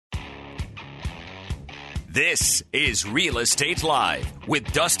This is Real Estate Live with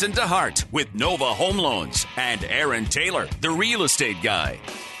Dustin DeHart with Nova Home Loans and Aaron Taylor, the real estate guy.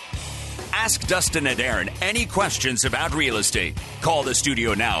 Ask Dustin and Aaron any questions about real estate. Call the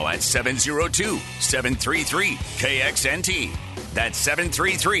studio now at 702-733-KXNT. That's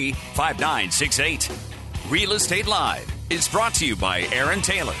 733-5968. Real Estate Live is brought to you by Aaron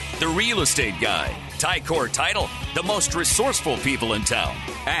Taylor, the real estate guy, Tycor Title, the most resourceful people in town,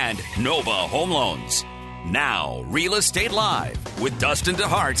 and Nova Home Loans. Now, Real Estate Live with Dustin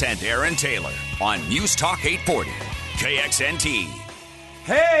DeHart and Aaron Taylor on News Talk 840, KXNT.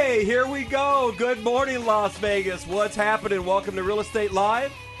 Hey, here we go. Good morning, Las Vegas. What's happening? Welcome to Real Estate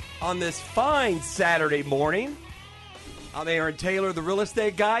Live on this fine Saturday morning. I'm Aaron Taylor, the real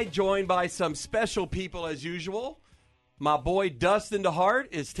estate guy, joined by some special people as usual. My boy Dustin DeHart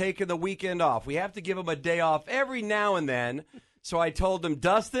is taking the weekend off. We have to give him a day off every now and then. So I told him,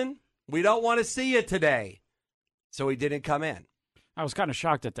 Dustin, we don't want to see you today. So he didn't come in. I was kind of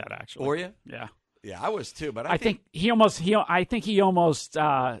shocked at that, actually. Were you? Yeah. Yeah, I was too. But I think he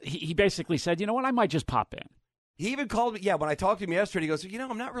basically said, you know what, I might just pop in. He even called me. Yeah, when I talked to him yesterday, he goes,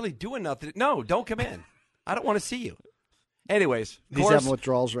 I'm not really doing nothing. No, don't come in. I don't want to see you. Anyways, he's having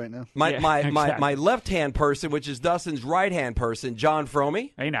withdrawals right now. My left-hand person, which is Dustin's right-hand person, John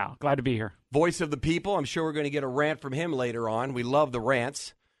Fromey. Hey now, glad to be here. Voice of the people. I'm sure we're going to get a rant from him later on. We love the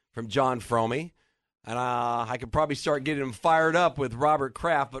rants from John Fromey. And I could probably start getting him fired up with Robert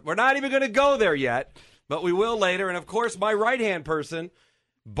Kraft, but we're not even going to go there yet. But we will later. And, of course, my right-hand person,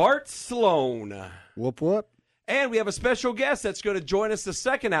 Bart Sloan. Whoop, whoop. And we have a special guest that's going to join us the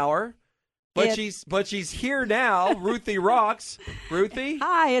second hour. But she's here now. Ruthie Rocks. Ruthie?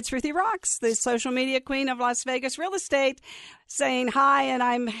 Hi, it's Ruthie Rocks, the social media queen of Las Vegas real estate, saying hi, and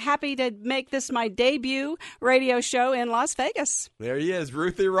I'm happy to make this my debut radio show in Las Vegas. There he is,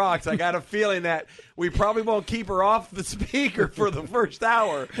 Ruthie Rocks. I got a feeling that we probably won't keep her off the speaker for the first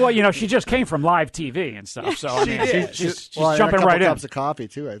hour. Well, she just came from live TV and stuff, so I mean, she's jumping right in. Cups of coffee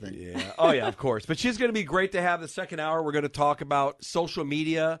too, I think. Yeah. Oh yeah, of course. But she's going to be great to have the second hour. We're going to talk about social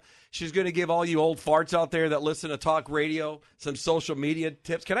media. She's going to give all you old farts out there that listen to talk radio some social media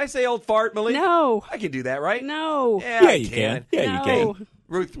tips. Can I say old fart, Malik? No. I can do that, right? No. Yeah, you can. Yeah, you can.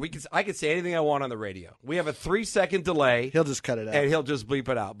 Ruth, I can say anything I want on the radio. We have a 3-second delay. He'll just cut it out. And he'll just bleep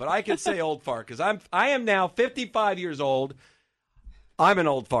it out. But I can say old fart because I am now 55 years old. I'm an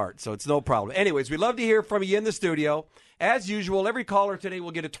old fart, so it's no problem. Anyways, we'd love to hear from you in the studio. As usual, every caller today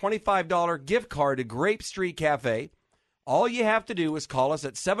will get a $25 gift card to Grape Street Cafe. All you have to do is call us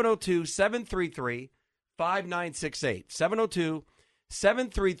at 702-733-5968.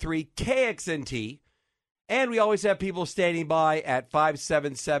 702-733-KXNT. And we always have people standing by at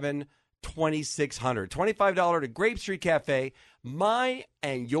 577-2600. $25 to Grape Street Cafe, my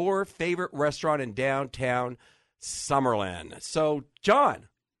and your favorite restaurant in downtown Summerlin. So, John,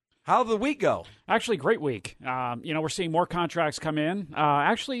 how'd the week go? Actually, great week. We're seeing more contracts come in. With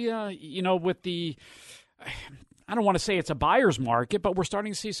the... I don't want to say it's a buyer's market, but we're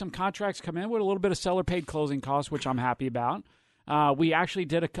starting to see some contracts come in with a little bit of seller-paid closing costs, which I'm happy about. We actually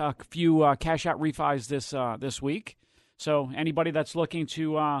did a few cash-out refis this week. So anybody that's looking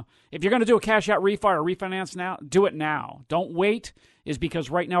to, if you're going to do a cash-out refi or refinance now, do it now. Don't wait, is because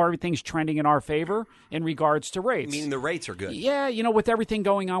right now everything's trending in our favor in regards to rates. Meaning the rates are good. Yeah, with everything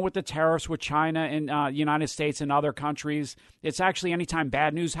going on with the tariffs with China and United States and other countries, it's actually anytime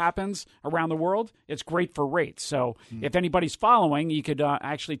bad news happens around the world, it's great for rates. So if anybody's following, you could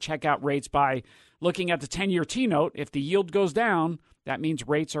actually check out rates by looking at the 10-year T-note. If the yield goes down, that means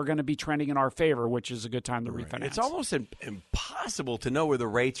rates are going to be trending in our favor, which is a good time to refinance. It's almost impossible to know where the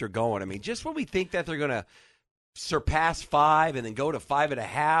rates are going. I mean, just when we think that they're going to surpass 5 and then go to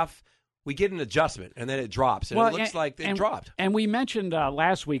 5.5, we get an adjustment, and then it drops. And it looks like it dropped. And we mentioned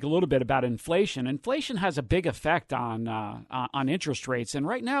last week a little bit about inflation. Inflation has a big effect on interest rates, and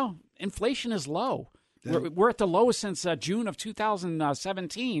right now, inflation is low. Yeah. We're at the lowest since June of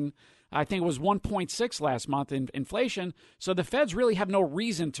 2017. I think it was 1.6 last month in inflation. So the Feds really have no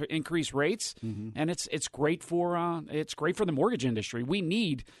reason to increase rates, and it's great for the mortgage industry. We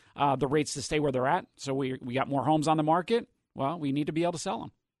need the rates to stay where they're at. So we got more homes on the market. Well, we need to be able to sell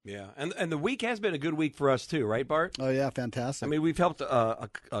them. Yeah, and the week has been a good week for us too, right, Bart? Oh yeah, fantastic. I mean, we've helped a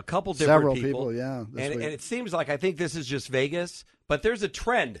couple different people. Yeah, and it seems like I think this is just Vegas, but there's a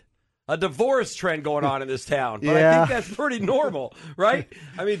trend. A divorce trend going on in this town. But I think that's pretty normal, right?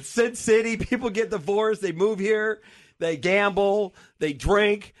 I mean, Sin City, people get divorced. They move here. They gamble. They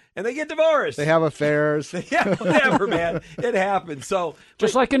drink. And they get divorced. They have affairs. Yeah, whatever, man. It happens. So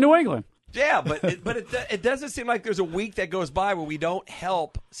just like in New England. Yeah, but it doesn't seem like there's a week that goes by where we don't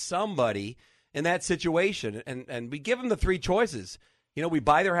help somebody in that situation, and we give them the three choices. You know, we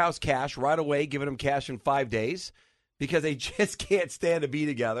buy their house cash right away, giving them cash in 5 days because they just can't stand to be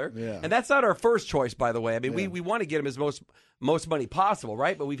together. Yeah. And that's not our first choice, by the way. I mean, we want to get them as most money possible,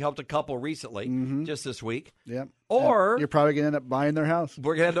 right? But we've helped a couple recently, just this week. Yep. Or you're probably going to end up buying their house.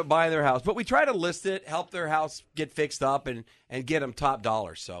 we're going to end up buying their house. But we try to list it, help their house get fixed up, and get them top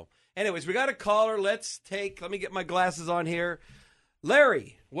dollar. So, anyways, we got a caller. Let me get my glasses on here.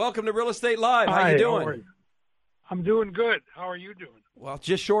 Larry, welcome to Real Estate Live. How you doing? How are you? I'm doing good. How are you doing? Well,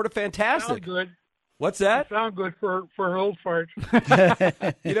 just short of fantastic. Sound good. What's that? Sound good for an old fart.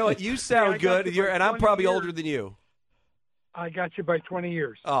 You know what? You sound good, and I'm probably older than you. I got you by 20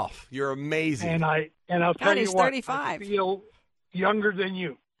 years. Oh, you're amazing. And I'll tell God, you he's what, 35. I feel younger than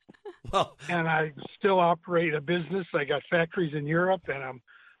you. Well, And I still operate a business. I got factories in Europe, and I'm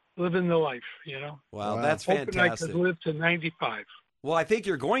living the life, wow, Wow. that's Hoping fantastic. I could live to 95. Well, I think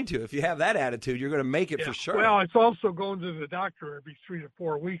you're going to. If you have that attitude, you're going to make it Yeah. for sure. Well, it's also going to the doctor every 3 to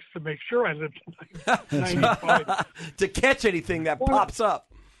 4 weeks to make sure I live to 95. To catch anything that pops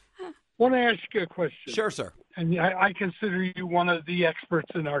up. Want to ask you a question? Sure, sir. And I consider you one of the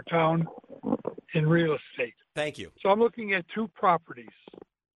experts in our town in real estate. Thank you. So I'm looking at 2 properties.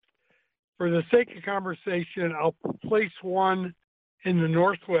 For the sake of conversation, I'll place one in the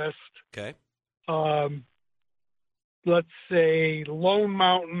Northwest, Okay. let's say Lone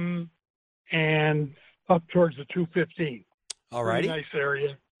Mountain and up towards the 215. All Pretty righty. nice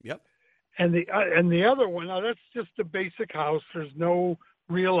area. Yep. And the other one, now that's just a basic house. There's no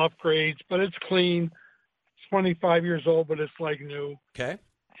real upgrades, but it's clean. It's 25 years old, but it's like new. Okay.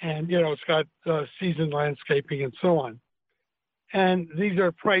 And, it's got seasoned landscaping and so on. And these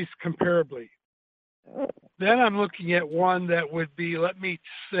are priced comparably. Then I'm looking at one that would be, let me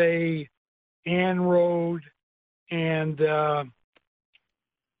say, Ann Road and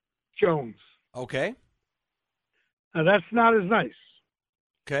Jones. Okay. Now, that's not as nice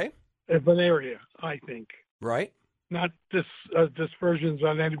Okay. of an area, I think. Right. Not dispersions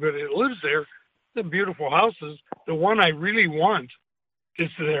on anybody that lives there. They're beautiful houses. The one I really want is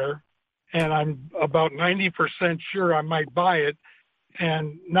there, and I'm about 90% sure I might buy it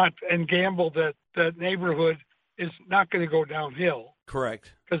and gamble that that neighborhood is not going to go downhill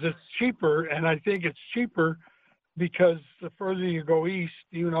Correct. because it's cheaper, and I think it's cheaper because the further you go east,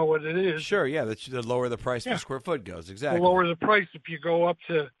 you know what it is. Sure. Yeah. The lower the price per Yeah. square foot goes. The Exactly. lower the price. If you go up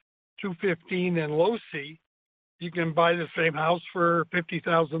to 215 and Losee, you can buy the same house for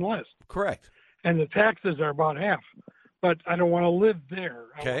 50,000 less, Correct. and the taxes are about half. But I don't want to live there.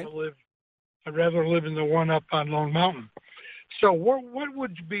 Okay. I'd rather live in the one up on Lone Mountain. So what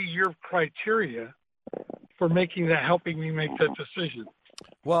would be your criteria for helping me make that decision?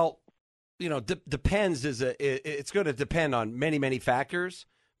 Well, depends. It's going to depend on many, many factors.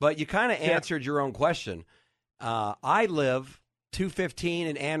 But you kind of answered your own question. I live 215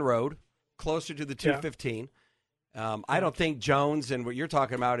 in Ann Road, closer to the 215. I don't think Jones and what you're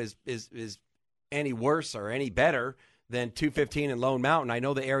talking about is any worse or any better than 215 in Lone Mountain. I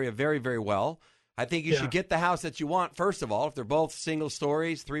know the area very, very well. I think you should get the house that you want, first of all. If they're both single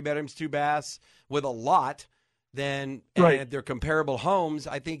stories, 3 bedrooms, 2 baths, with a lot, then and they're comparable homes,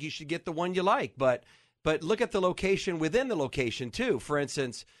 I think you should get the one you like. But look at the location within the location, too. For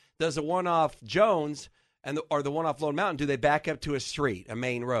instance, does the one off Jones or the one off Lone Mountain, do they back up to a street, a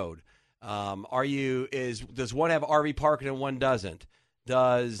main road? Does one have RV parking and one doesn't?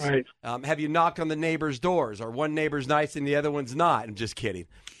 Have you knocked on the neighbor's doors? Or one neighbor's nice and the other one's not? I'm just kidding.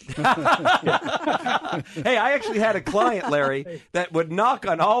 Hey, I actually had a client, Larry, that would knock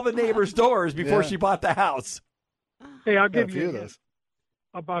on all the neighbors' doors before she bought the house. Hey, I'll Got a give few you of those.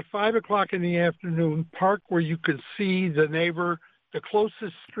 about 5 o'clock in the afternoon. Park where you can see the neighbor, the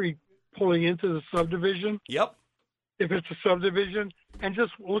closest street pulling into the subdivision. Yep. If it's a subdivision, and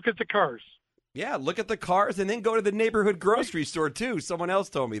just look at the cars. Yeah, look at the cars and then go to the neighborhood grocery store, too. Someone else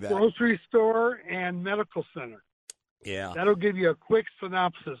told me that. Grocery store and medical center. Yeah. That'll give you a quick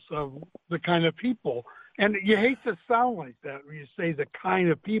synopsis of the kind of people. And you hate to sound like that when you say the kind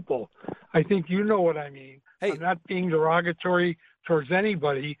of people. I think you know what I mean. Hey. I'm not being derogatory towards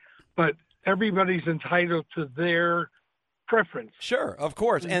anybody, but everybody's entitled to their preference. Sure, of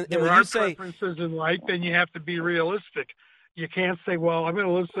course. And there when are you say preferences in life, then you have to be realistic. You can't say, well, I'm going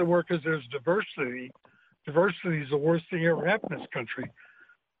to live somewhere because there's diversity. Diversity is the worst thing ever happened in this country.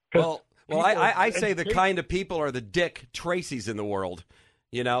 'Cause Well, I say the education- kind of people are the Dick Tracys in the world,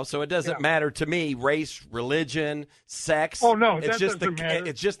 so it doesn't matter to me, race, religion, sex. Oh no, it's that just doesn't matter.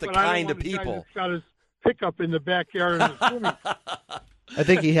 it's just the But I don't kind of want a guy people. that's got his pickup in the backyard of the swimming. I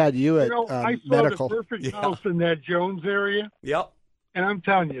think he had you at I saw medical. the perfect Yeah. house in that Jones area, Yep. and I'm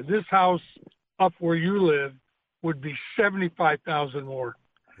telling you, this house up where you live would be 75,000 more.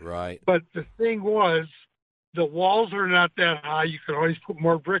 Right. But the thing was, the walls are not that high. You can always put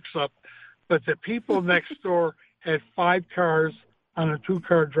more bricks up. But the people next door had 5 cars on a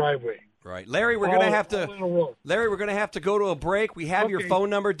 2-car driveway. Right. Larry, we're going to have all in a row. to go to a break. We have your Okay. phone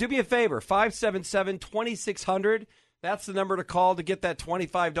number. Do me a favor, 577-2600. That's the number to call to get that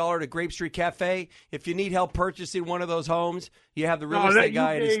 $25 to Grape Street Cafe. If you need help purchasing one of those homes, you have the real estate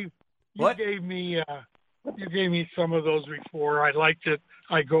guy. You gave me some of those before. I liked it.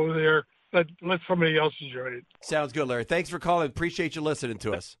 I go there, but let somebody else enjoy it. Sounds good, Larry. Thanks for calling. Appreciate you listening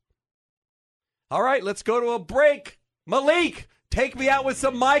to us. All right, let's go to a break. Malik, take me out with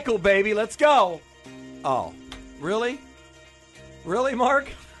some Michael, baby. Let's go. Oh, really? Really, Mark?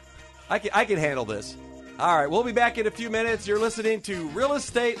 I can handle this. All right, we'll be back in a few minutes. You're listening to Real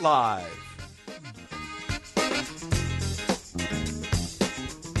Estate Live.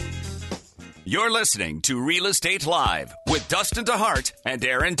 You're listening to Real Estate Live with Dustin DeHart and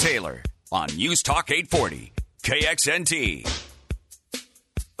Aaron Taylor on News Talk 840, KXNT.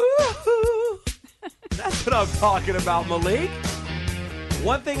 Ooh, that's what I'm talking about, Malik.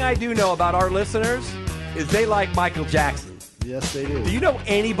 One thing I do know about our listeners is they like Michael Jackson. Yes, they do. Do you know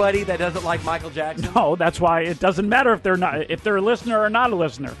anybody that doesn't like Michael Jackson? No, that's why it doesn't matter if they're a listener or not a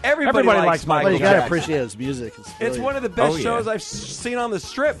listener. Everybody likes Michael Well, you got to Jackson. appreciate his music. It's one of the best shows I've seen on the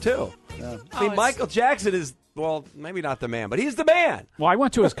Strip, too. Yeah. I mean, Michael Jackson is, well, maybe not the man, but he's the man. Well, I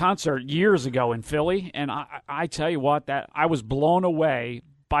went to his concert years ago in Philly, and I tell you what, that I was blown away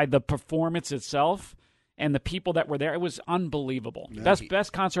by the performance itself and the people that were there. It was unbelievable. Yeah.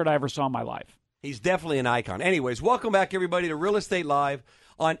 Best concert I ever saw in my life. He's definitely an icon. Anyways, welcome back, everybody, to Real Estate Live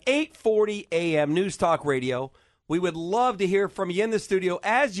on 840 AM News Talk Radio. We would love to hear from you in the studio.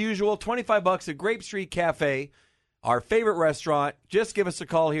 As usual, $25 at Grape Street Cafe, our favorite restaurant. Just give us a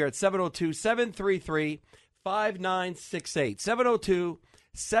call here at 702-733-5968.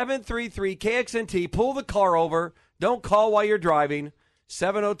 702-733-KXNT. Pull the car over. Don't call while you're driving.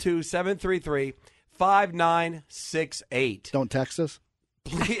 702-733-5968. Don't text us.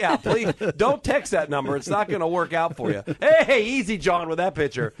 Yeah, please don't text that number. It's not going to work out for you. Hey, easy, John, with that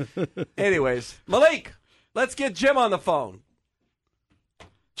picture. Anyways, Malik, let's get Jim on the phone.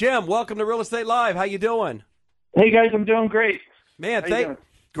 Jim, welcome to Real Estate Live. How you doing? Hey, guys, I'm doing great. Man, How you doing?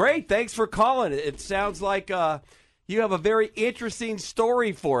 great. Thanks for calling. It sounds like you have a very interesting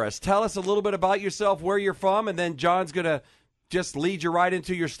story for us. Tell us a little bit about yourself, where you're from, and then John's going to just lead you right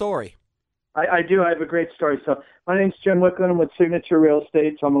into your story. I do. I have a great story. So my name's Jim Wicklund. I'm with Signature Real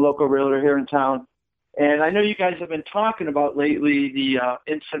Estate. So I'm a local realtor here in town. And I know you guys have been talking about lately the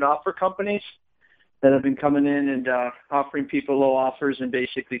instant offer companies that have been coming in and offering people low offers and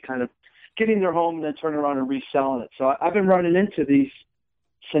basically kind of getting their home and then turning around and reselling it. So I've been running into these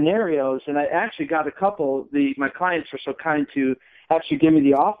scenarios, and I actually got a couple. My clients were so kind to actually give me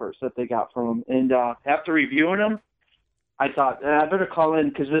the offers that they got from them. And after reviewing them, I thought, I better call in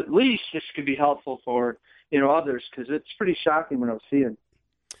because at least this could be helpful for, others, because it's pretty shocking what I'm seeing.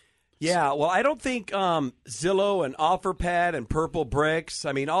 Yeah, well, I don't think Zillow and OfferPad and Purple Bricks,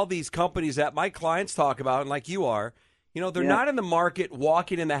 I mean, all these companies that my clients talk about, and like you are, they're not in the market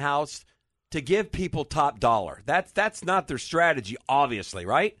walking in the house to give people top dollar. That's not their strategy, obviously,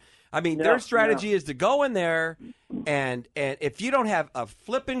 right? I mean, their strategy is to go in there, and if you don't have a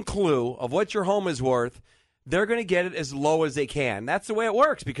flipping clue of what your home is worth, they're going to get it as low as they can. That's the way it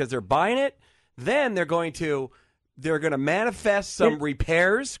works because they're buying it. Then they're going to manifest some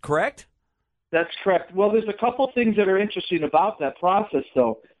repairs, correct? That's correct. Well, there's a couple things that are interesting about that process,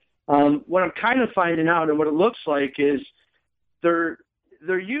 though. What I'm kind of finding out and what it looks like is they're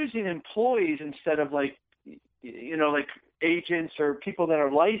using employees instead of like agents or people that are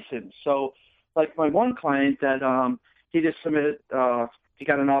licensed. So like my one client that he just submitted, he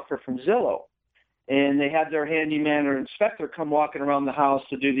got an offer from Zillow. And they had their handyman or inspector come walking around the house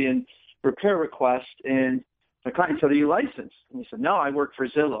to do the repair request. And the client said, "Are you licensed?" And he said, "No, I work for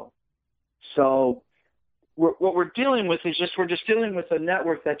Zillow." So what we're dealing with is we're just dealing with a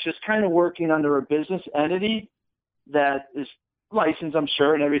network that's just kind of working under a business entity that is licensed, I'm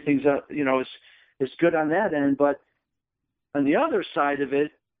sure, and everything's is good on that end. But on the other side of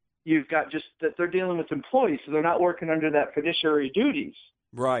it, you've got just that they're dealing with employees, so they're not working under that fiduciary duties.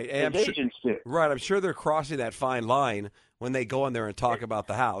 Right. And agents do. Right. I'm sure they're crossing that fine line when they go in there and talk about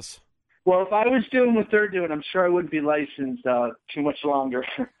the house. Well, if I was doing what they're doing, I'm sure I wouldn't be licensed too much longer.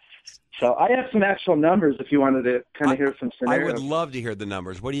 So I have some actual numbers if you wanted to kind of hear some scenarios. I would love to hear the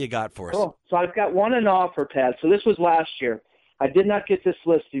numbers. What do you got for us? Cool. So I've got one in OfferPad. So this was last year. I did not get this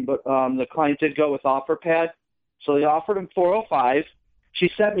listing, but the client did go with OfferPad. So they offered him $405. She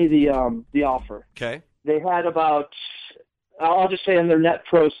sent me the offer. Okay. They had about, I'll just say, on their net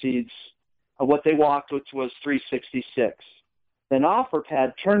proceeds of what they walked, which was $366. Then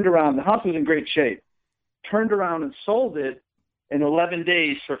OfferPad turned around. The house was in great shape. Turned around and sold it in 11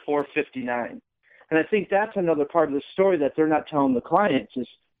 days for $459. And I think that's another part of the story that they're not telling the clients is,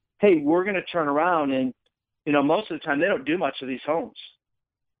 hey, we're going to turn around and, most of the time they don't do much of these homes.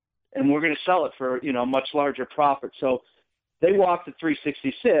 And we're going to sell it for, a much larger profit. So they walked at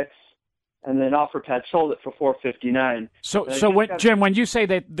 $366, and then OfferPad sold it for $459. So when you say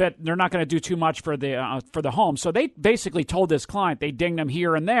that they're not going to do too much for the home, so they basically told this client, they dinged them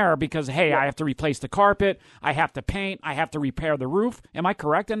here and there because, hey, I have to replace the carpet, I have to paint, I have to repair the roof. Am I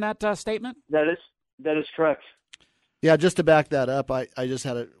correct in that statement? That is correct. Yeah, just to back that up,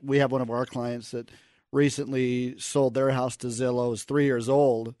 we have one of our clients that recently sold their house to Zillow. It was 3 years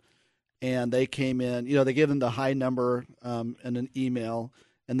old, and they came in. They give them the high number in an email,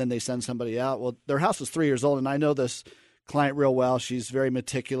 and then they send somebody out. Well, their house was 3 years old, and I know this client real well. She's very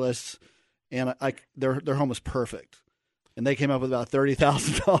meticulous, and their home was perfect. And they came up with about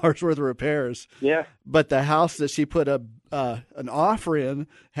 $30,000 worth of repairs. Yeah. But the house that she put an offer in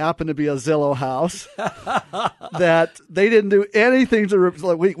happened to be a Zillow house that they didn't do anything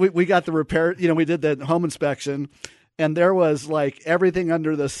to. We got the repair. We did the home inspection, and there was everything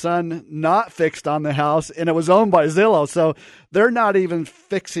under the sun not fixed on the house, and it was owned by Zillow. So they're not even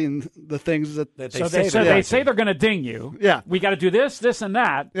fixing the things that they say. So they say they're going to ding you. Yeah. We got to do this, and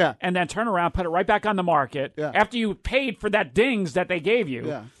that. Yeah. And then turn around, put it right back on the market after you paid for that dings that they gave you.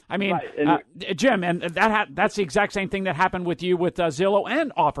 Yeah. I mean, Jim, and that's the exact same thing that happened with you with Zillow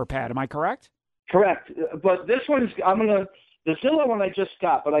and OfferPad. Am I correct? Correct. But this one's the Zillow one I just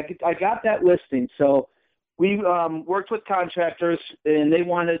got, but I got that listing. So we worked with contractors, and they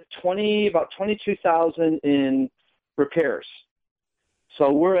wanted about $22,000 in repairs.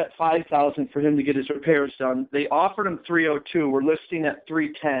 So we're at $5,000 for him to get his repairs done. They offered him $302. We're listing at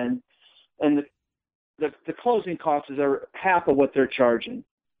 $310, and the closing costs are half of what they're charging.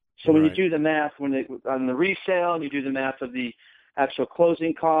 So when you do the math, on the resale, and you do the math of the actual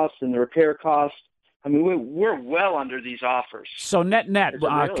closing costs and the repair costs, I mean, we're well under these offers. So net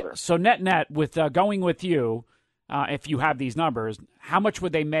with going with you, if you have these numbers, how much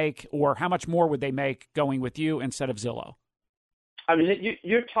would they make, or how much more would they make going with you instead of Zillow? I mean,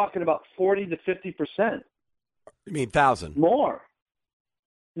 you're talking about 40 to 50%. You mean 1,000 more?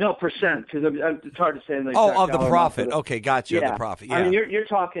 No, percent, because it's hard to say. Of the profit. Okay, gotcha. Yeah. Of the profit. Yeah. I mean, you're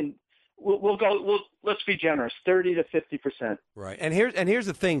talking. Let's be generous, 30 to 50%. Right. And here's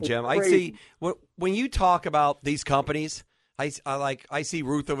the thing, Jim. I see when you talk about these companies, I see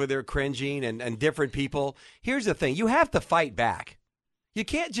Ruth over there cringing and different people. Here's the thing: you have to fight back. You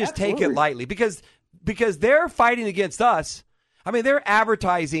can't just take it lightly because they're fighting against us. I mean, they're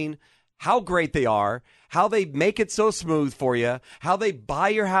advertising how great they are, how they make it so smooth for you, how they buy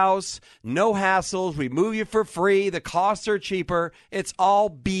your house, no hassles, we move you for free, the costs are cheaper. It's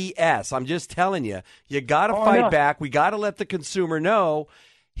all BS. I'm just telling you. You got to fight back. We got to let the consumer know.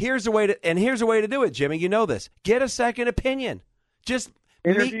 Here's a way to do it, Jimmy. You know this. Get a second opinion. Just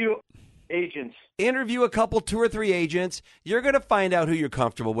interview agents. Interview a couple, 2 or 3 agents. You're going to find out who you're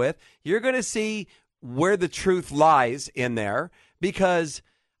comfortable with. You're going to see where the truth lies in there, because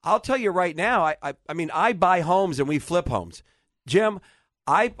I'll tell you right now, I mean, I buy homes and we flip homes. Jim,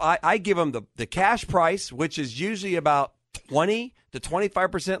 I give them the cash price, which is usually about 20 to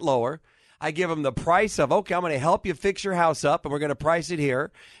 25% lower. I give them the price of, okay, I'm going to help you fix your house up, and we're going to price it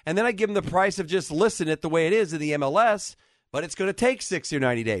here. And then I give them the price of just listing it the way it is in the MLS, but it's going to take 60 or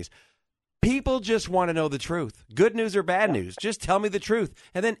 90 days. People just want to know the truth. Good news or bad news. Just tell me the truth,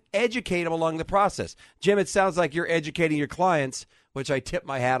 and then educate them along the process. Jim, it sounds like you're educating your clients, which I tip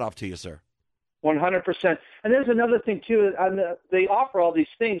my hat off to you, sir. 100%. And there's another thing, too. They offer all these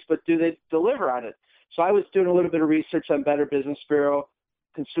things, but do they deliver on it? So I was doing a little bit of research on Better Business Bureau,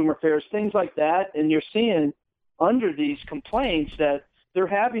 Consumer Affairs, things like that, and you're seeing under these complaints that they're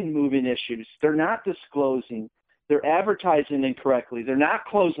having moving issues. They're not disclosing. They're advertising incorrectly. They're not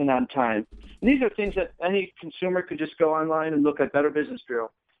closing on time. And these are things that any consumer could just go online and look at Better Business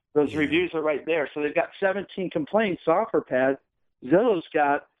Bureau. Those reviews are right there. So they've got 17 complaints, OfferPad. Zillow's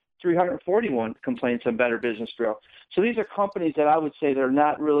got 341 complaints on Better Business Bureau. So these are companies that I would say they're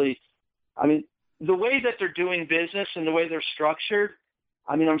not really, I mean, the way that they're doing business and the way they're structured,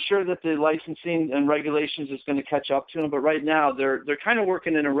 I mean, I'm sure that the licensing and regulations is going to catch up to them, but right now they're kind of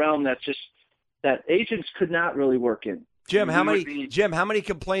working in a realm that's just that agents could not really work in. Jim, how many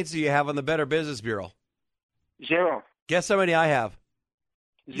complaints do you have on the Better Business Bureau? 0. Guess how many I have?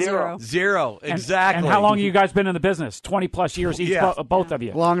 Zero. Exactly. And how long have you guys been in the business? 20-plus years each, Yeah. both of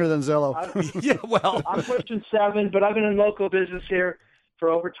you. Longer than Zillow. Yeah, well, I'm pushing 7, but I've been in local business here for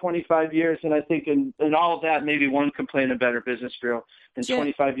over 25 years, and I think in all of that, maybe one complaint of Better Business Bureau in Jim.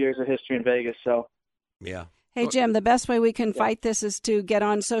 25 years of history in Vegas. So, yeah. Hey, Jim, the best way we can fight this is to get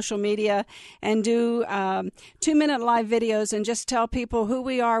on social media and do 2-minute live videos and just tell people who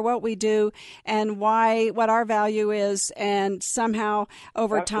we are, what we do, and what our value is, and somehow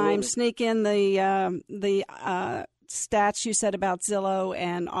over time Absolutely. sneak in the stats you said about Zillow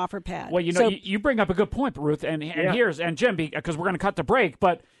and OfferPad. Well, you bring up a good point, Ruth, and Jim, because we're going to cut the break,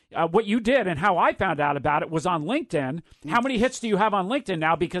 but what you did and how I found out about it was on LinkedIn. How many hits do you have on LinkedIn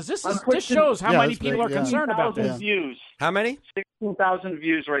now? Because this shows how many people are concerned about this. views. How many? 16,000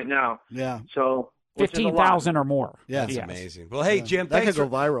 views right now. Yeah. So 15,000 or more. Yeah. That's amazing. Well, hey, Jim, That thanks could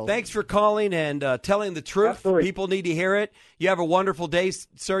go viral. Thanks for calling and telling the truth. Absolutely. People need to hear it. You have a wonderful day,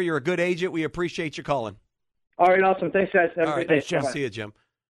 sir. You're a good agent. We appreciate you calling. All right, awesome. Thanks, guys. Have a All great right, day. Jim. Bye-bye. See you, Jim.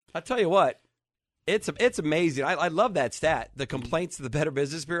 I tell you what, it's amazing. I love that stat. The complaints to the Better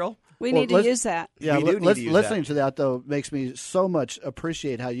Business Bureau. we Well, need to let's- use that. Yeah, We do need to use listening to that, though, makes me so much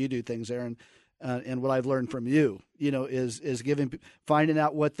appreciate how you do things, Aaron, and what I've learned from you, is finding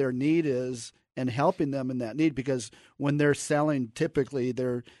out what their need is and helping them in that need, because when they're selling, typically if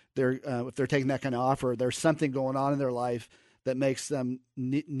they're taking that kind of offer, there's something going on in their life that makes them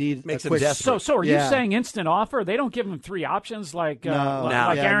need Makes a them quick. desperate. So are you Yeah. saying instant offer? They don't give them 3 options like No.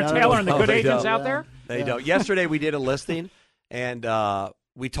 like Yeah, Aaron no, Taylor and the no, good they agents don't. out there? They Yeah. don't. Yesterday we did a listing, and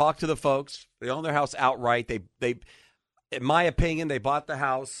we talked to the folks. They own their house outright. They, in my opinion, they bought the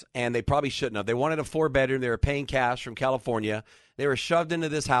house, and they probably shouldn't have. They wanted a 4-bedroom. They were paying cash from California. They were shoved into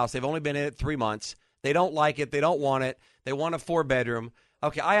this house. They've only been in it 3 months. They don't like it. They don't want it. They want a 4-bedroom.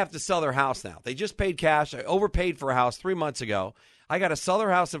 Okay, I have to sell their house now. They just paid cash. I overpaid for a house 3 months ago. I got to sell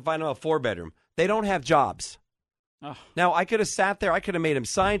their house and find them a 4-bedroom. They don't have jobs. Oh. Now, I could have sat there. I could have made them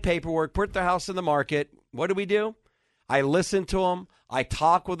sign paperwork, put their house in the market. What do we do? I listened to them. I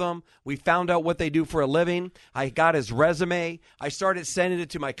talked with them. We found out what they do for a living. I got his resume. I started sending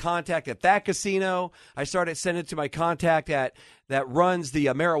it to my contact at that casino. I started sending it to my contact that runs the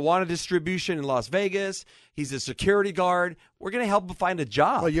marijuana distribution in Las Vegas. He's a security guard. We're going to help him find a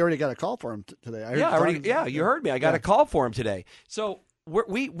job. Well, you already got a call for him today. You heard me. I got a call for him today. So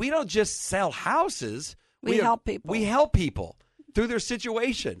we don't just sell houses. We help people. We help people through their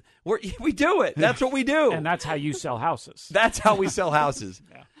situation. We do it. That's what we do. And that's how you sell houses. That's how we sell houses.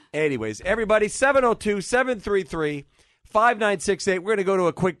 Anyways, everybody, 702-733-5968. We're going to go to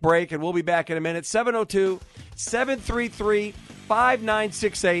a quick break, and we'll be back in a minute.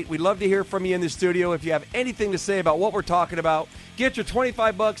 702-733-5968. We'd love to hear from you in the studio. If you have anything to say about what we're talking about, get your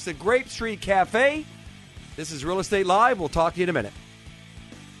 $25 to Grape Street Cafe. This is Real Estate Live. We'll talk to you in a minute.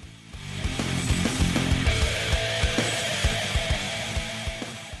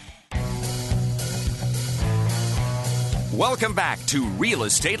 Welcome back to Real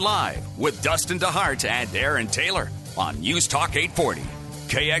Estate Live with Dustin DeHart and Aaron Taylor on News Talk 840,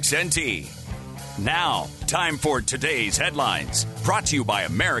 KXNT. Now, time for today's headlines, brought to you by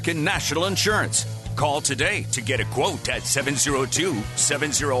American National Insurance. Call today to get a quote at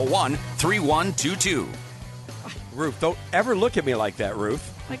 702-701-3122. Ruth, don't ever look at me like that, Ruth.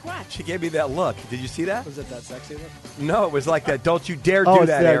 Like what? She gave me that look. Did you see that? Was it that sexy look? No, it was like that. Don't you dare Oh, do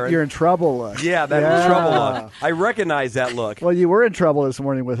it's that, Aaron. you're in trouble look. Yeah, that trouble look. I recognize that look. Well, you were in trouble this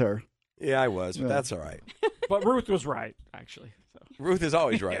morning with her. Yeah, I was, but that's all right. But Ruth was right, actually. So. Ruth is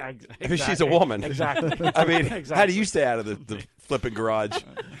always right. Yeah, Because she's a exactly. woman. Exactly. I mean, Exactly. how do you stay out of the flipping garage?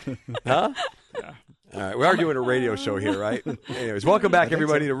 Huh? Yeah. All right, we are doing a radio show here, right? Anyways, welcome back,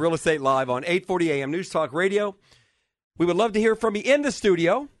 everybody, to Real Estate Live on 840 AM News Talk Radio. We would love to hear from you in the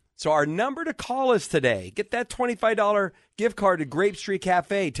studio. So our number to call us today, get that $25 gift card to Grape Street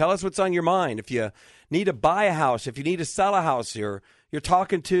Cafe. Tell us what's on your mind. If you need to buy a house, if you need to sell a house, you're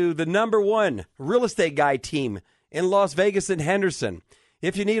talking to the #1 real estate guy team in Las Vegas and Henderson.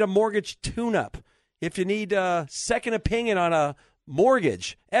 If you need a mortgage tune-up, if you need a second opinion on a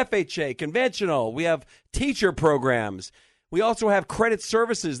mortgage, FHA, conventional, we have teacher programs. We also have credit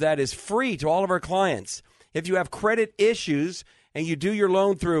services that is free to all of our clients. If you have credit issues and you do your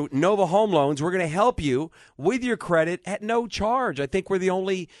loan through Nova Home Loans, we're going to help you with your credit at no charge. I think we're the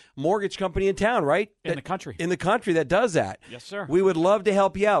only mortgage company in town, right? In the country. In the country that does that. Yes, sir. We would love to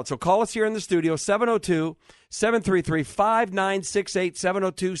help you out. So call us here in the studio, 702-733-5968,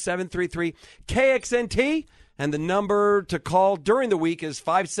 702-733-KXNT. And the number to call during the week is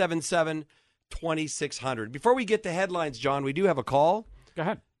 577-2600. Before we get to headlines, John, we do have a call. Go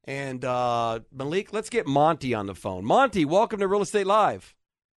ahead. And Malik, let's get Monty on the phone. Monty, welcome to Real Estate Live.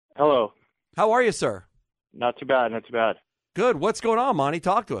 Hello. How are you, sir? Not too bad, not too bad. Good. What's going on, Monty?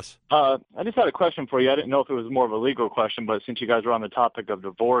 Talk to us. I just had a question for you. I didn't know if it was more of a legal question, but since you guys were on the topic of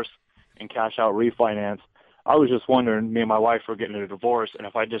divorce and cash out refinance, I was just wondering, me and my wife were getting a divorce, and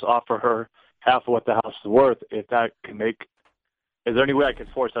if I just offer her half of what the house is worth, if that can make, is there any way I could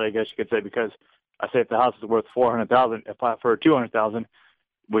force that, I guess you could say, because I say if the house is worth $400,000, if I offer her $200,000,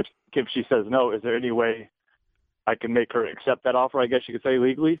 which if she says no, is there any way I can make her accept that offer, I guess you could say,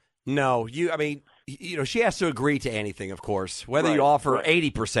 legally? No, she has to agree to anything, of course. Whether you offer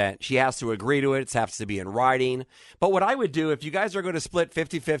 80%, she has to agree to it. It has to be in writing. But what I would do, if you guys are going to split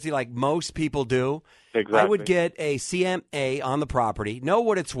 50-50 like most people do, I would get a CMA on the property, know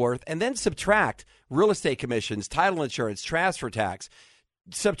what it's worth, and then subtract real estate commissions, title insurance, transfer tax.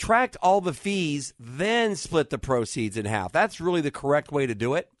 Subtract all the fees, then split the proceeds in half. That's really the correct way to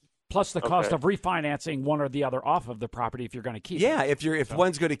do it. Plus the cost of refinancing one or the other off of the property if you're going to keep it. Yeah, if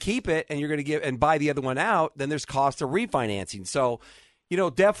one's going to keep it and you're going to give and buy the other one out, then there's cost of refinancing. So,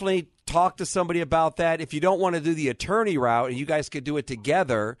 definitely talk to somebody about that. If you don't want to do the attorney route and you guys could do it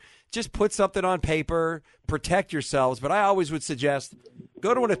together, just put something on paper, protect yourselves. But I always would suggest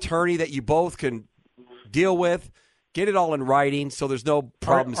go to an attorney that you both can deal with, get it all in writing so there's no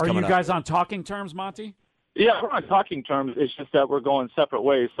problems coming up. Are you guys on talking terms, Monty? Yeah, we're on talking terms. It's just that we're going separate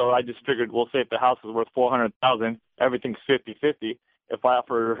ways. So I just figured, we'll say if the house is worth $400,000, everything's 50-50. If I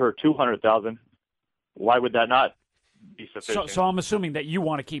offer her $200,000, why would that not be sufficient? So I'm assuming that you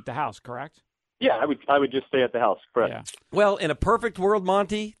want to keep the house, correct? Yeah, I would just stay at the house, correct? Yeah. Well, in a perfect world,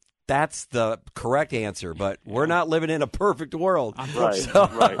 Monty, that's the correct answer. But we're not living in a perfect world. Right. So,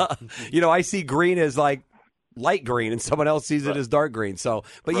 right. I see green as like light green and someone else sees it as dark green. So,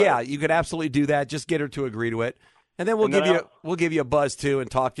 but yeah, you could absolutely do that. Just get her to agree to it. And then we'll give you a buzz too and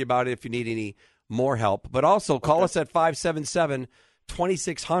talk to you about it if you need any more help. But also call us at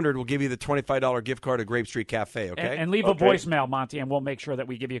 577-2600. We'll give you the $25 gift card to Grape Street Cafe, okay? And leave a voicemail, Monty, and we'll make sure that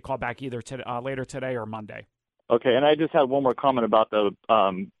we give you a call back either later today or Monday. Okay, and I just had one more comment about the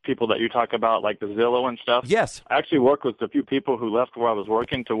people that you talk about, like the Zillow and stuff. Yes. I actually worked with a few people who left where I was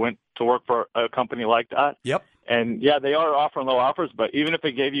working to work for a company like that. Yep. And, yeah, they are offering low offers, but even if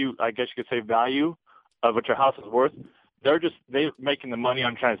they gave you, I guess you could say, value of what your house is worth, they're making the money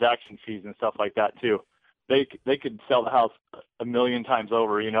on transaction fees and stuff like that, too. They could sell the house a million times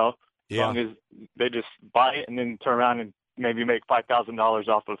over, as long as they just buy it and then turn around and maybe make $5,000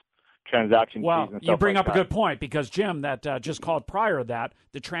 off of transaction fees and stuff. You bring like up a good point because Jim, that just called prior to that,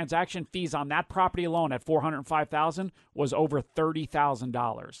 the transaction fees on that property alone at $405,000 was over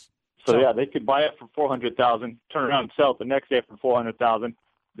 $30,000. So they could buy it for $400,000, turn around and sell it the next day for $400,000.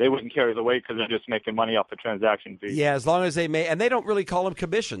 They wouldn't carry the weight because they're just making money off the transaction fees. Yeah, as long as and they don't really call them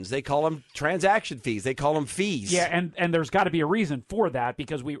commissions. They call them transaction fees. They call them fees. Yeah, and there's got to be a reason for that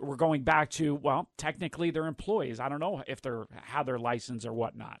because we're going back to, well, technically they're employees. I don't know if how they're licensed or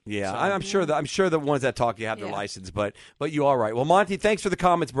whatnot. Yeah, so, I'm sure the ones that talk you have their license, but you are right. Well, Monty, thanks for the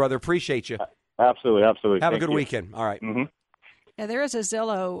comments, brother. Appreciate you. Absolutely. Have a good weekend. All right. Mm-hmm. Yeah, there is a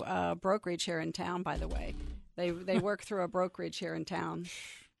Zillow brokerage here in town, by the way. They work through a brokerage here in town.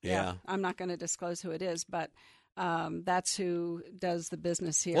 Yeah. I'm not going to disclose who it is, but that's who does the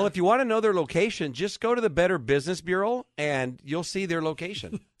business here. Well, if you want to know their location, just go to the Better Business Bureau, and you'll see their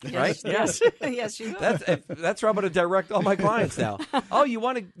location, right? Yes, yes, you will. That's where I'm going to direct all my clients now. Oh, you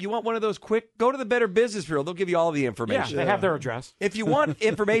want one of those quick? Go to the Better Business Bureau. They'll give you all the information. Yeah, they have their address. If you want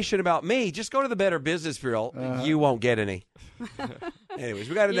information about me, just go to the Better Business Bureau. You won't get any. Anyways,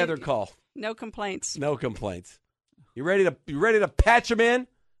 we got another call. No complaints. No complaints. You ready to patch them in?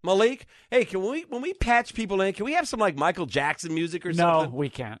 Malik, hey, when we patch people in, can we have some like Michael Jackson music or something? No, we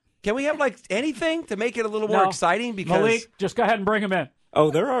can't. Can we have like anything to make it a little more exciting? Because Malik, just go ahead and bring them in. Oh,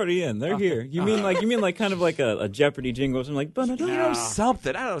 they're already in. They're here. You mean like kind of like a Jeopardy jingle or something like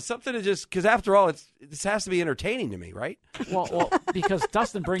something. I don't know, something to just because after all, this has to be entertaining to me, right? Well, because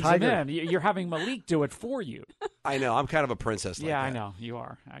Dustin brings them in. You're having Malik do it for you. I know. I'm kind of a princess. Like that. I know you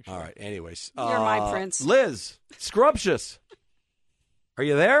are. Actually. All right. Anyways, you're my prince, Liz Scrumptious. Are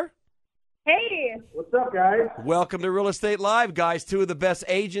you there? Hey. What's up, guys? Welcome to Real Estate Live, guys. Two of the best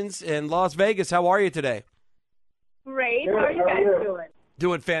agents in Las Vegas. How are you today? Great. How are you guys doing?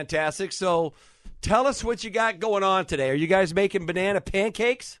 Doing fantastic. So tell us what you got going on today. Are you guys making banana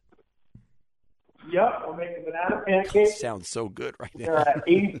pancakes? Yep, we're making banana pancakes. Sounds so good right now. They're at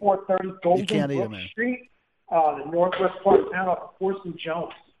 8430 Golden Brook Street, the northwest part of town off of Forson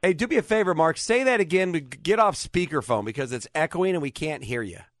Jones. Hey, do me a favor, Mark. Say that again. Get off speakerphone because it's echoing and we can't hear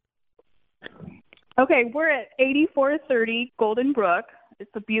you. Okay, we're at 8430 Golden Brook. It's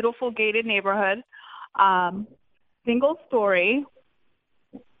a beautiful gated neighborhood, single story,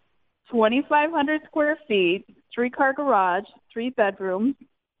 2,500 square feet, 3-car garage, 3 bedrooms.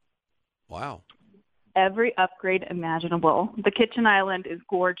 Wow. Every upgrade imaginable. The kitchen island is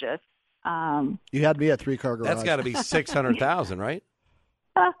gorgeous. You had me at 3-car garage. That's got to be $600,000, right?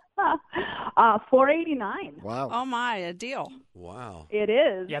 $489. Wow. Oh my, a deal. Wow. It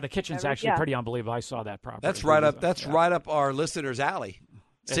is. Yeah, the kitchen's actually pretty unbelievable. I saw that property. That's right up. That's right up our listeners' alley.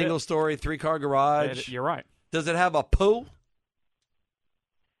 Single story, 3-car garage. You're right. Does it have a pool?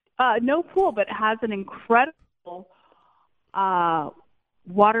 No pool, but it has an incredible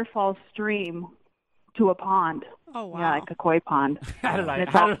waterfall stream to a pond. Oh, wow. Yeah, like a koi pond. How did I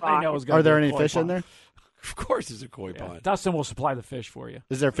know it was going Are to there be a any koi fish in pond? there? Of course, it's a koi pond. Dustin will supply the fish for you.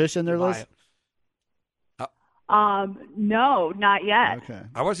 Is there fish in there, Buy Liz? it. No, not yet. Okay.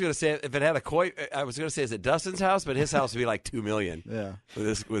 I was going to say if it had a koi. I was going to say is it Dustin's house, but his house would be like $2 million. Yeah.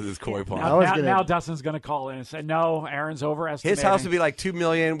 With his koi pond. Now Dustin's going to call in and say, no, Aaron's overestimating. His house would be like $2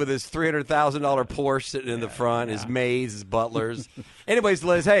 million with his $300,000 Porsche sitting in the front, his maids, his butlers. Anyways,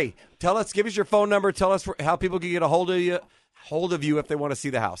 Liz, hey, give us your phone number. Tell us how people can get a hold of you if they want to see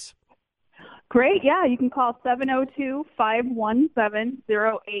the house. Great. Yeah, you can call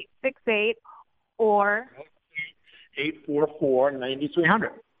 702-517-0868 or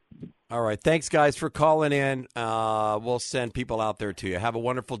 844-9300. All right. Thanks, guys, for calling in. We'll send people out there to you. Have a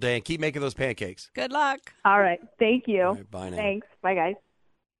wonderful day and keep making those pancakes. Good luck. All right. Thank you. All right, bye now. Thanks. Bye, guys.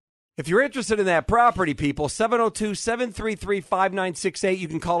 If you're interested in that property, people, 702-733-5968. You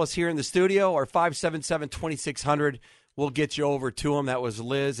can call us here in the studio or 577-2600. We'll get you over to them. That was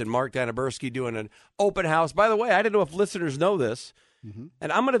Liz and Mark Danabursky doing an open house. By the way, I didn't know if listeners know this. Mm-hmm.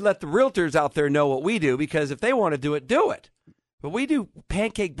 And I'm going to let the realtors out there know what we do, because if they want to do it, do it. But we do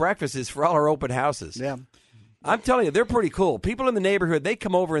pancake breakfasts for all our open houses. Yeah. I'm telling you, they're pretty cool. People in the neighborhood, they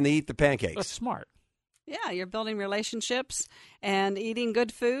come over and they eat the pancakes. That's smart. Yeah, you're building relationships and eating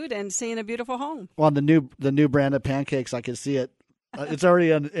good food and seeing a beautiful home. Well, the new brand of pancakes, I can see it. It's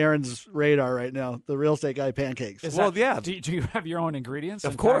already on Aaron's radar right now. The real estate guy pancakes. Yeah. Do you have your own ingredients?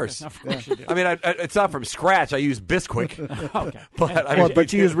 Of course. Of course you do. I mean, it's not from scratch. I use Bisquick. Okay.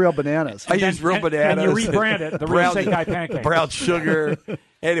 But you use real bananas. I use real bananas. And you rebrand it, the real estate guy pancakes. Brown sugar.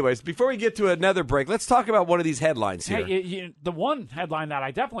 Anyways, before we get to another break, let's talk about one of these headlines here. Hey, the one headline that I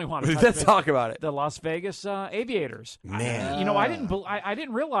definitely want to let's talk about it. The Las Vegas Aviators. Man. I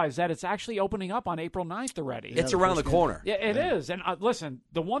didn't realize that it's actually opening up on April 9th already. It's around the corner. Yeah, it is. And listen,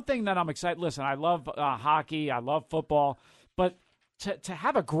 the one thing that I'm excited, I love hockey, I love football, but to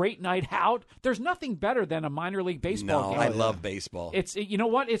have a great night out, there's nothing better than a minor league baseball game. I love baseball. You know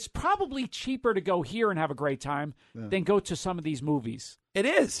what? It's probably cheaper to go here and have a great time than go to some of these movies. It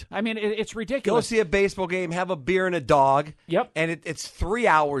is. I mean, it's ridiculous. Go see a baseball game, have a beer and a dog. Yep. And it's 3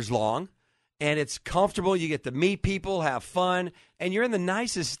 hours long, and it's comfortable. You get to meet people, have fun, and you're in the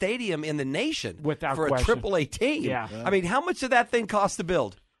nicest stadium in the nation without for question. a AAA team. Yeah. I mean, how much did that thing cost to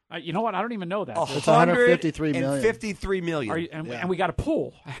build? You know what? I don't even know that. It's $153 million. $153 million. And we got a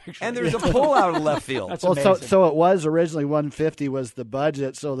pool, actually. And there's a pool out of left field. That's well, amazing. so it was originally $150 was the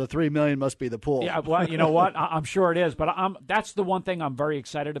budget, so the $3 million must be the pool. Yeah, well, you know what? I'm sure it is, but that's the one thing I'm very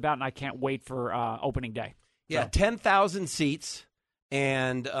excited about, and I can't wait for opening day. Yeah, 10,000 seats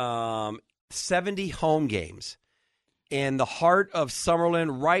and 70 home games in the heart of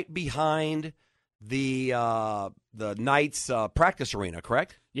Summerlin, right behind the Knights practice arena,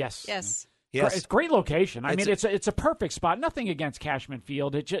 correct? Yes. Yes. Yes. It's a great location. I mean, it's a perfect spot. Nothing against Cashman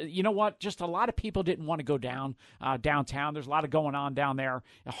Field. You know what? Just a lot of people didn't want to go downtown. There's a lot of going on down there.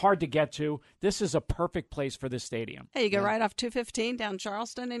 Hard to get to. This is a perfect place for this stadium. Hey, you go right off 215 down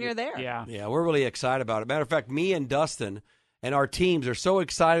Charleston, and you're there. Yeah. Yeah, we're really excited about it. Matter of fact, me and Dustin and our teams are so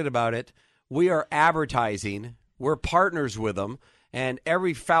excited about it. We are advertising. We're partners with them. And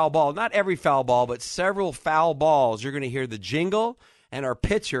every foul ball, not every foul ball, but several foul balls, you're going to hear the jingle and our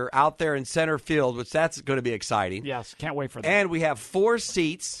pitcher out there in center field, which that's going to be exciting. Yes, can't wait for that. And we have 4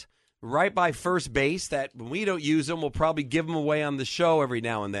 seats right by first base that when we don't use them, we'll probably give them away on the show every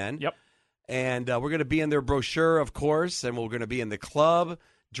now and then. Yep. And we're going to be in their brochure, of course, and we're going to be in the club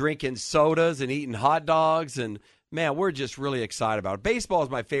drinking sodas and eating hot dogs. And, man, we're just really excited about it. Baseball is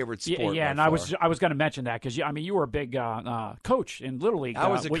my favorite sport. Yeah, and I was going to mention that because, you were a big coach in Little League. I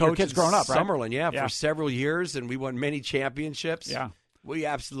was a with coach your kids growing up, right? Summerlin, for several years, and we won many championships. Yeah. We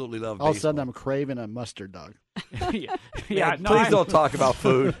absolutely love baseball. All of a sudden, I'm craving a mustard dog. Please don't talk about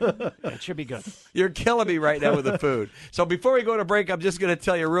food. It should be good. You're killing me right now with the food. So before we go to break, I'm just going to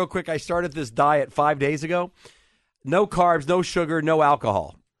tell you real quick, I started this diet 5 days ago. No carbs, no sugar, no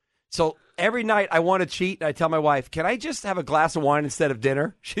alcohol. So every night I want to cheat, and I tell my wife, can I just have a glass of wine instead of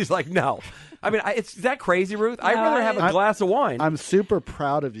dinner? She's like, no. I mean, is that crazy, Ruth? I'd rather have a glass of wine. I'm super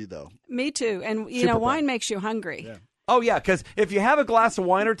proud of you, though. Me too. And, wine makes you hungry. Yeah. Oh, yeah, because if you have a glass of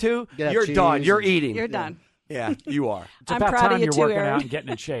wine or two, you're cheese done. You're eating. You're done. Yeah, you are. It's I'm about proud of time you you're too, working Aaron. out and getting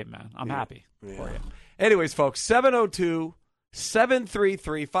in shape, man. I'm happy for you. Anyways, folks,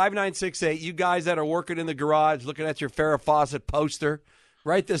 702-733-5968. You guys that are working in the garage, looking at your Farrah Fawcett poster,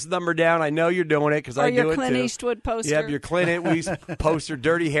 write this number down. I know you're doing it because I do it too. Or your Clint Eastwood poster. You have your Clint Eastwood poster,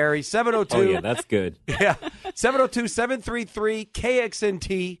 Dirty Harry. 702. Oh, yeah, that's good. Yeah,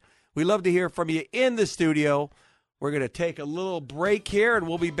 702-733-KXNT. We love to hear from you in the studio. We're going to take a little break here, and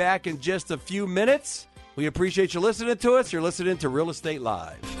we'll be back in just a few minutes. We appreciate you listening to us. You're listening to Real Estate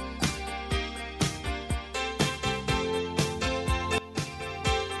Live.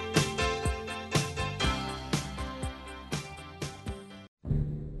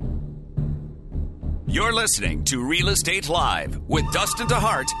 You're listening to Real Estate Live with Dustin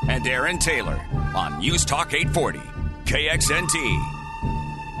DeHart and Aaron Taylor on News Talk 840, KXNT.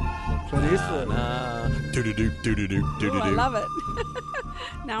 Clint Eastwood. Ooh, I love it.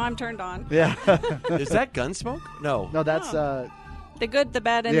 Now I'm turned on. Yeah. Is that Gunsmoke? No. No, that's The good, the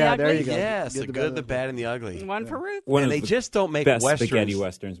bad, and the ugly. there you go. Yes, the good, the bad. bad, and the ugly. One for Ruth. One And of they the just don't make best westerns, spaghetti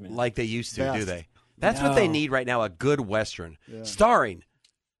westerns, man. like they used to, do Best. they? That's what they No. need right now, a good western. Yeah. Starring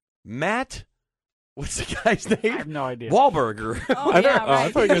Matt, what's the guy's name? I have no idea. Wahlberger. Oh, I yeah, thought you were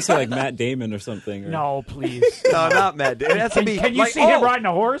right. going to say like Matt Damon or something. Or... No, please. No, not Matt. That's Can you see him riding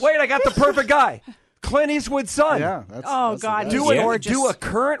a horse? Wait, I got the perfect guy. Clint Eastwood's son. Yeah. That's, Oh, that's the God, guy. he's Do gorgeous. do a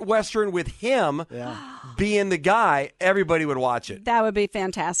current western with him Yeah. being the guy. Everybody would watch it. That would be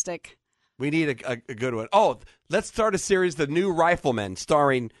fantastic. We need a good one. Oh, let's start a series, The New Rifleman,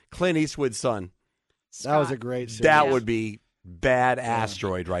 starring Clint Eastwood's son. That was a Scott. great series. That would be bad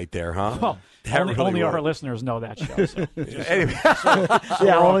asteroid right there, huh? Well, That only, really only would. our listeners know that show. So. Anyway,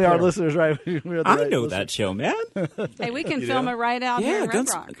 Yeah, only our listeners, right? I know that show, man. Hey, we can You film do? it right out here Yeah, in Red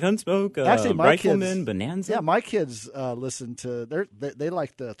Rock. Gunsmoke, Actually, my Rifleman, kids, Bonanza. Yeah, my kids listen to. They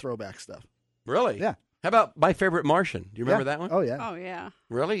like the throwback stuff. really? Yeah. How about My Favorite Martian? Do you remember that one? Oh yeah. Oh, yeah.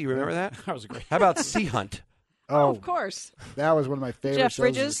 Really? You remember that? That was great. How about Sea Hunt? Oh, of course. That was one of my favorite Jeff shows as a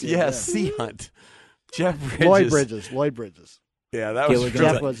Bridges? kid, Yes, Sea Hunt. Jeff Bridges. Lloyd Bridges. Yeah, that was Gilligan's,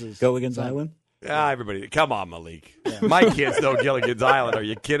 Jeff was his Gilligan's son. Island. everybody, come on, Malik. My kids know Gilligan's Island. Are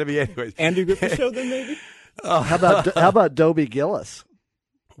you kidding me? Anyways, Andrew Griffith show, then maybe. How about Dobie Gillis?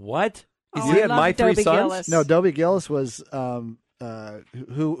 what? Is Oh, he I at love My Three Dobie Sons? Gillis. No, Dobie Gillis was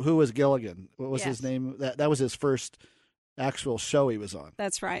who was Gilligan? What was his Yes. name? That was his first actual show he was on.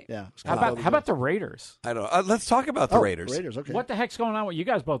 That's right. Yeah. it's How called about Dobie how about Gillis. the Raiders? I don't know. Let's talk about the Raiders. Raiders? Okay. What the heck's going on? You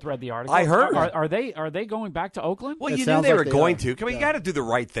guys both read the article. I heard. Are they going back to Oakland? Well, It you knew sounds they like were they going are. to. Come on, you Yeah. got to do the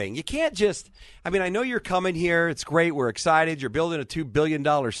right thing. You can't just. I mean, I know you're coming here. It's great. We're excited. You're building a $2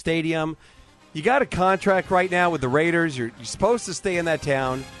 billion stadium. You got a contract right now with the Raiders. You're supposed to stay in that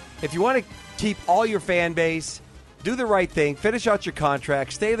town. If you want to keep all your fan base, do the right thing. Finish out your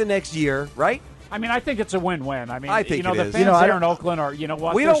contract. Stay the next year, right? I mean, I think it's a win-win. I mean, I think the it is. fans I there don't- in Oakland are, you know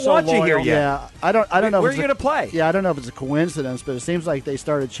what? We they're don't so want you loyal. here yet. Yeah, I don't know. Where if are you it's going to play? Yeah, I don't know if it's a coincidence, but it seems like they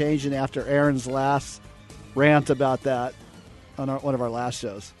started changing after Aaron's last rant about that on one of our last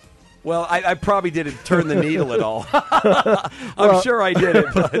shows. Well, I probably didn't turn the needle at all. I'm sure I did it.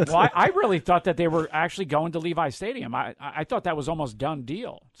 But Well, I really thought that they were actually going to Levi Stadium. I thought that was almost done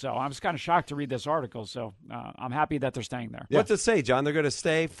deal. So I was kind of shocked to read this article. So I'm happy that they're staying there. What's it say, John? They're going to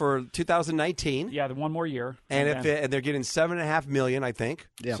stay for 2019. Yeah, the one more year. And then- and they're getting $7.5 million, I think.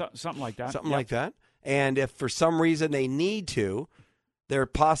 Yeah. something like that. Something Yep. like that. And if for some reason they need to, they're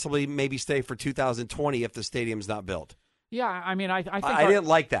possibly maybe stay for 2020 if the stadium's not built. Yeah, I mean, I think I didn't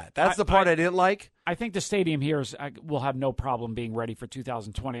like that. That's the part I didn't like. I think the stadium here will have no problem being ready for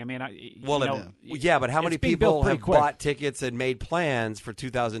 2020. I mean, Yeah, but how many being built people pretty have quick. bought tickets and made plans for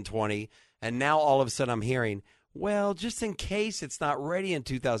 2020, and now all of a sudden I'm hearing, well, just in case it's not ready in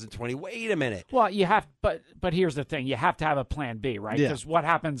 2020, wait a minute. Well, you have, but here's the thing: you have to have a plan B, right? Yeah. Because what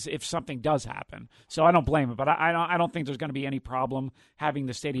happens if something does happen? So I don't blame it, but I don't think there's going to be any problem having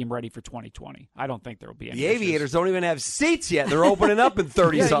the stadium ready for 2020. I don't think there will be any. The issues. Aviators don't even have seats yet. They're opening up in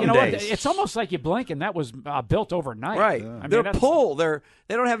 30 Yeah, something you know what? days. It's almost like you blink and that was built overnight. Right. I mean, They're that's- full. They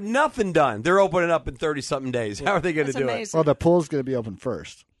don't have nothing done. They're opening up in 30 something days. How are they going to That's do amazing. Well, the pool's going to be open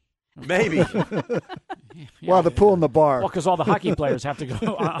first. it? Maybe. Well, the pool and the bar. Well, because all the hockey players have to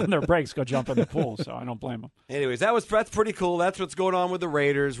go on their breaks, go jump in the pool. So I don't blame them. Anyways, that's pretty cool. That's what's going on with the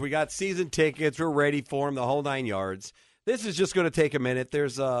Raiders. We got season tickets. We're ready for them, the whole 9 yards. This is just going to take a minute.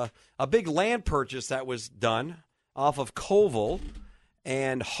 There's a big land purchase that was done off of Colville,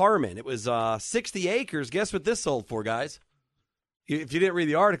 and Harmon. It was 60 acres. Guess what this sold for, guys? If you didn't read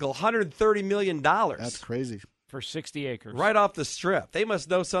the article, $130 million. That's crazy. For 60 acres. Right off the strip. They must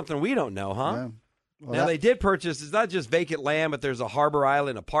know something we don't know, huh? Yeah. Well, Now, they did purchase, it's not just vacant land, but there's a Harbor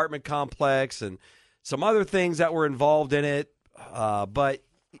Island apartment complex and some other things that were involved in it. But,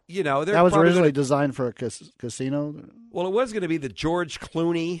 you know, that was originally designed for a casino. Well, it was going to be the George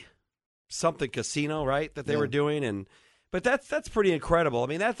Clooney something casino, right, that they were doing. But that's pretty incredible. I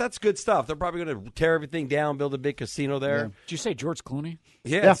mean, that's good stuff. They're probably going to tear everything down, build a big casino there. Yeah. Did you say George Clooney?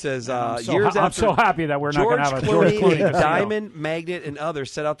 Yeah, it says years after I'm so happy that we're not going to have a George Clooney casino. Diamond, Magnet, and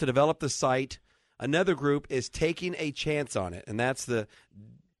others set out to develop the site. Another group is taking a chance on it, and that's the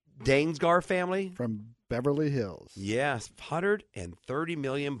Danesgar family from Beverly Hills. Yes, $130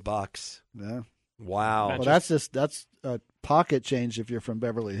 million. Yeah. Wow. Well, that's a pocket change if you're from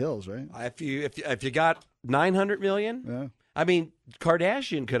Beverly Hills, right? If you got $900 million, yeah. I mean,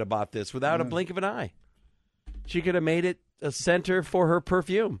 Kardashian could have bought this without a blink of an eye. She could have made it a center for her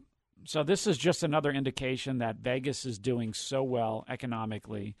perfume. So this is just another indication that Vegas is doing so well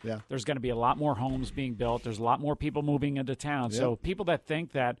economically. Yeah. There's going to be a lot more homes being built. There's a lot more people moving into town. Yeah. So people that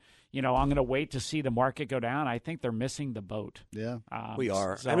think that, I'm going to wait to see the market go down, I think they're missing the boat. Yeah. We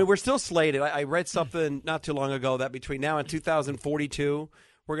are. So, I mean, we're still slated. I read something not too long ago that between now and 2042,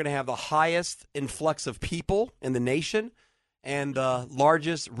 we're going to have the highest influx of people in the nation and the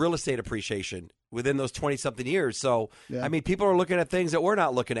largest real estate appreciation within those 20-something years. So, I mean, people are looking at things that we're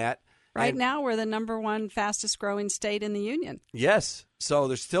not looking at. Right now, we're the number one fastest growing state in the union. Yes. So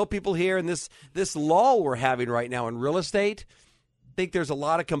there's still people here, and this lull we're having right now in real estate, I think there's a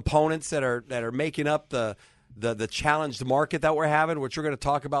lot of components that are making up the challenged market that we're having, which we're going to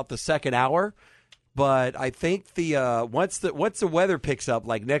talk about the second hour. But I think once the weather picks up,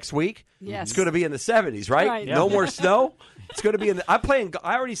 like next week, it's going to be in the 70s, right? Yeah. No more snow. It's going to be in I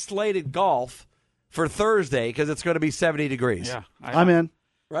already slated golf for Thursday because it's going to be 70 degrees. Yeah, I'm in.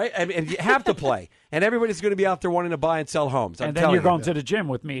 Right? And you have to play. And everybody's going to be out there wanting to buy and sell homes. And then you're going to the gym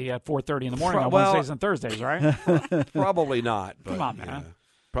with me at 4:30 in the morning on Wednesdays and Thursdays, right? Probably not. But, Come on, man. Yeah,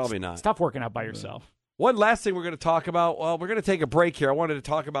 probably not. Stop working out by yourself. One last thing we're going to talk about. Well, we're going to take a break here. I wanted to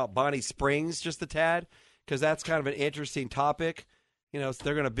talk about Bonnie Springs just a tad because that's kind of an interesting topic. So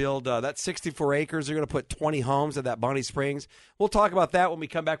they're going to build that 64 acres. They're going to put 20 homes at that Bonnie Springs. We'll talk about that when we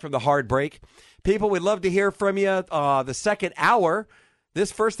come back from the hard break. People, we'd love to hear from you. The second hour. This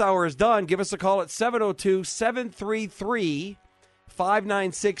first hour is done. Give us a call at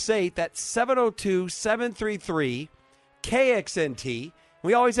 702-733-5968. That's 702-733-KXNT.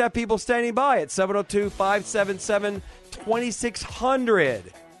 We always have people standing by at 702-577-2600.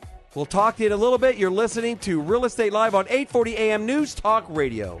 We'll talk to you in a little bit. You're listening to Real Estate Live on 840 AM News Talk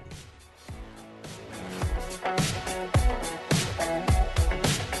Radio.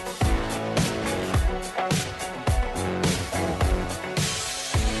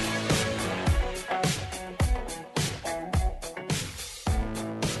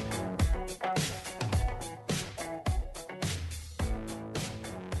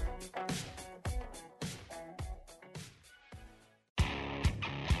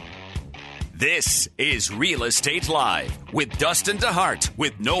 This is Real Estate Live with Dustin DeHart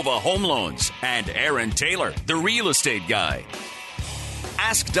with Nova Home Loans and Aaron Taylor, the real estate guy.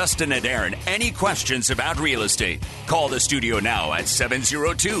 Ask Dustin and Aaron any questions about real estate. Call the studio now at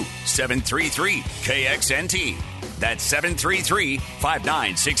 702-733-KXNT. That's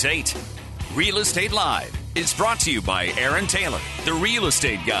 733-5968. Real Estate Live is brought to you by Aaron Taylor, the real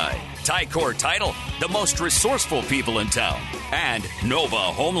estate guy. Tycor Title, the most resourceful people in town. And Nova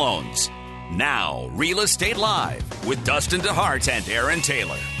Home Loans. Now, Real Estate Live with Dustin DeHart and Aaron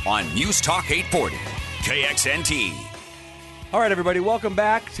Taylor on News Talk 840, KXNT. All right, everybody, welcome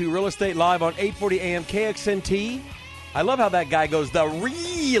back to Real Estate Live on 840 AM KXNT. I love how that guy goes, the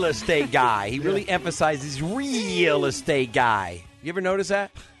real estate guy. He really emphasizes real estate guy. You ever notice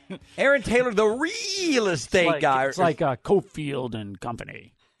that? Aaron Taylor, the real estate guy. It's like Cofield and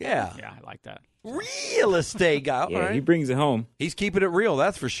Company. Yeah. Yeah, I like that. Real estate guy. Yeah, right. he brings it home. He's keeping it real,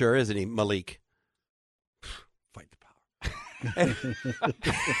 that's for sure, isn't he, Malik? Fight the power.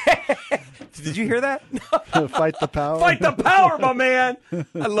 Did you hear that? Fight the power. Fight the power, my man.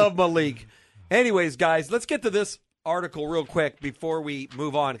 I love Malik. Anyways, guys, let's get to this article real quick before we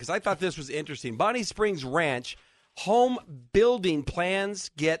move on, because I thought this was interesting. Bonnie Springs Ranch home building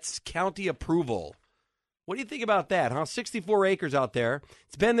plans gets county approval. What do you think about that, huh? 64 acres out there.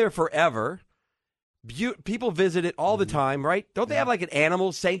 It's been there forever. People visit it all the time, right? Don't they have like an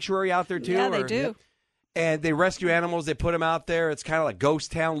animal sanctuary out there too? Yeah, they do. and they rescue animals. They put them out there. It's kind of like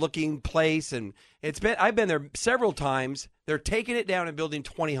ghost town looking place, and I've been there several times. They're taking it down and building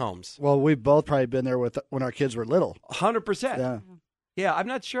 20 homes. Well, we've both probably been there when our kids were little. 100%. Yeah. I'm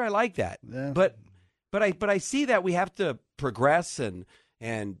not sure I like that, but I see that we have to progress and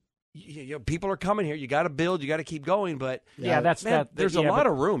people are coming here. You got to build. You got to keep going. But there's a lot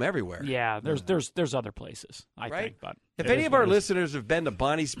of room everywhere. Yeah, there's other places. I think. But if any of our listeners have been to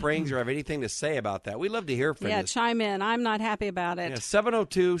Bonnie Springs or have anything to say about that, we'd love to hear from you. Yeah, chime in. I'm not happy about it.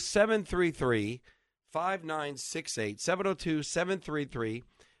 702-733-5968.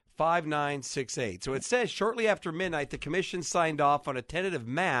 702-733-5968. So it says shortly after midnight, the commission signed off on a tentative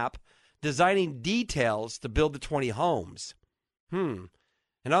map designing details to build the 20 homes.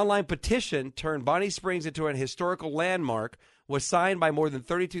 An online petition turned Bonnie Springs into an historical landmark, was signed by more than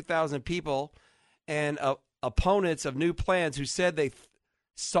 32,000 people and opponents of new plans who said they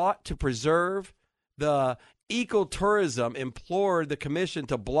sought to preserve the ecotourism, implored the commission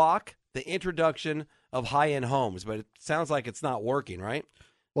to block the introduction of high-end homes. But it sounds like it's not working, right?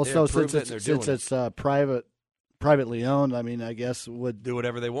 Well, so since it's privately owned, I mean, I guess would do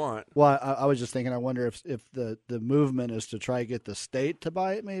whatever they want. Well, I was just thinking, I wonder if the movement is to try to get the state to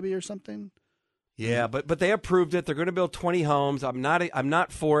buy it, maybe, or something. Yeah, but they approved it. They're going to build 20 homes. I'm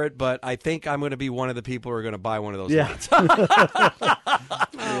not for it, but I think I'm going to be one of the people who are going to buy one of those lots.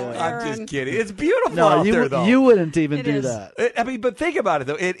 I'm just kidding. It's beautiful out there, though. You wouldn't even do that. I mean, but think about it,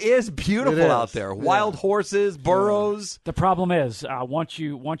 though. It is beautiful out there. Wild horses, burros. The problem is, once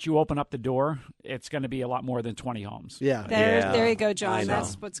you open up the door, it's going to be a lot more than 20 homes. Yeah. There you go, John.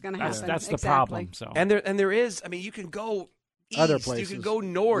 That's what's going to happen. That's the problem. So and there is. I mean, you can go east, other places. you can go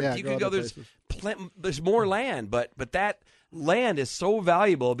north, you can go. There's more land, but that land is so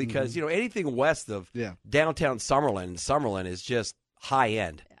valuable because anything west of downtown Summerlin is just high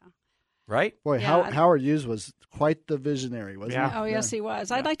end. Right? Boy, Howard Hughes was quite the visionary, wasn't he? Oh, yes, he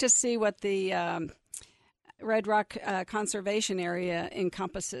was. I'd like to see what the Red Rock Conservation Area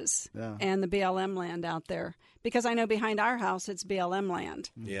encompasses and the BLM land out there. Because I know behind our house, it's BLM land.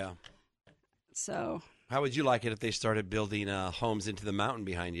 Yeah. So. How would you like it if they started building homes into the mountain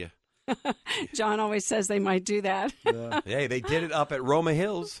behind you? John always says they might do that. Hey, they did it up at Roma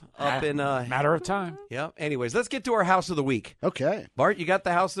Hills. Matter of time. Yeah. Anyways, let's get to our house of the week. Okay. Bart, you got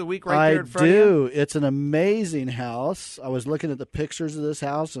the house of the week right there in front of you? I do. It's an amazing house. I was looking at the pictures of this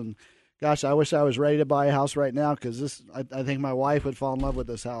house, and gosh, I wish I was ready to buy a house right now because I think my wife would fall in love with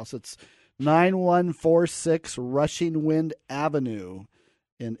this house. It's 9146 Rushing Wind Avenue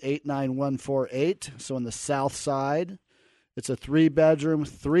in 89148, so on the south side. It's a 3-bedroom,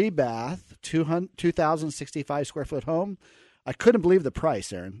 3-bath, 2,065 square foot home. I couldn't believe the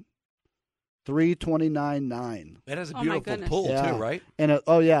price, Aaron. $329,900. It has a beautiful pool too, right? And it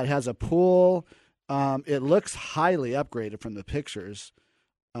has a pool. It looks highly upgraded from the pictures.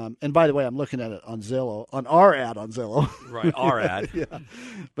 And by the way, I'm looking at it on Zillow, on our ad on Zillow. Right, our ad. Yeah,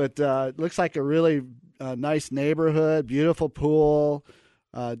 but it looks like a really nice neighborhood, beautiful pool,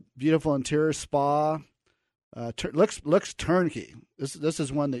 beautiful interior spa. Looks turnkey. This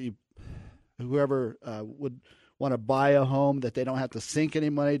is one that whoever would want to buy a home that they don't have to sink any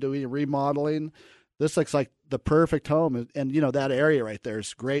money doing remodeling. This looks like the perfect home, and that area right there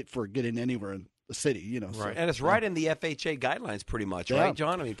is great for getting anywhere in the city. Right, so, and it's right in the FHA guidelines, pretty much, right,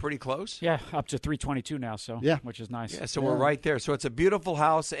 John? I mean, pretty close. Yeah, up to 322 now. So which is nice. Yeah, so we're right there. So it's a beautiful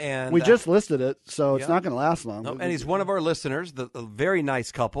house, and we just listed it, so it's not going to last long. No, and he's one of our listeners, a very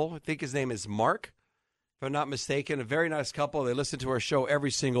nice couple. I think his name is Mark. If I'm not mistaken, a very nice couple. They listen to our show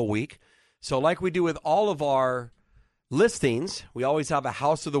every single week. So like we do with all of our listings, we always have a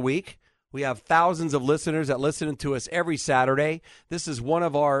house of the week. We have thousands of listeners that listen to us every Saturday. This is one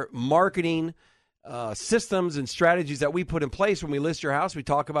of our marketing systems and strategies that we put in place when we list your house. We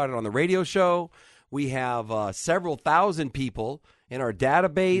talk about it on the radio show. We have several thousand people in our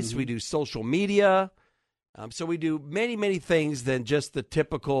database. Mm-hmm. We do social media. So we do many, many things than just the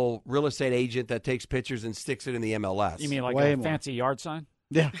typical real estate agent that takes pictures and sticks it in the MLS. You mean like a fancy yard sign?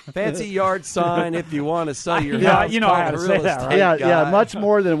 Yeah. Fancy yard sign if you want to sell your house. You know how to say that, right? Yeah, much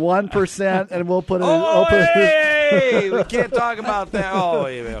more than 1%, and we'll put it hey, we can't talk about that. Oh,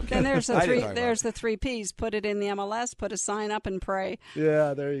 okay. Then there's the 3 Ps. Put it in the MLS, put a sign up, and pray.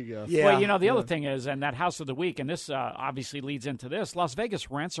 Yeah, there you go. Yeah. Well, the other thing is, and that house of the week, and this obviously leads into this, Las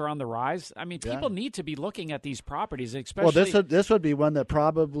Vegas rents are on the rise. I mean, people need to be looking at these properties, especially. Well, this would be one that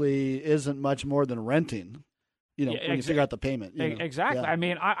probably isn't much more than renting. when you figure out the payment. Exactly. Yeah. I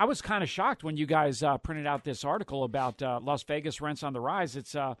mean, I was kind of shocked when you guys printed out this article about Las Vegas rents on the rise.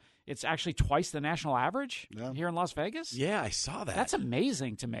 It's actually twice the national average here in Las Vegas. Yeah, I saw that. That's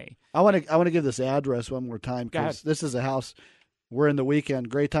amazing to me. I want to give this address one more time Go ahead. because this is a house. We're in the weekend.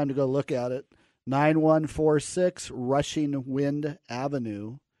 Great time to go look at it. 9146 Rushing Wind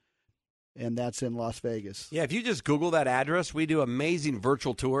Avenue, and that's in Las Vegas. Yeah, if you just Google that address, we do amazing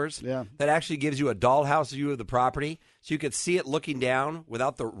virtual tours. Yeah. That actually gives you a dollhouse view of the property, so you could see it looking down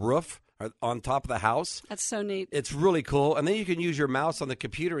without the roof or on top of the house. That's so neat. It's really cool. And then you can use your mouse on the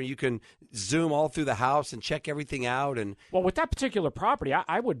computer, and you can zoom all through the house and check everything out. And Well, with that particular property,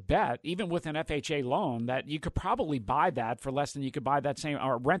 I would bet, even with an FHA loan, that you could probably buy that for less than you could buy that same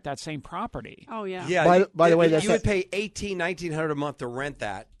or rent that same property. Oh, yeah. yeah, By the way, you would pay $1,800-$1,900 a month to rent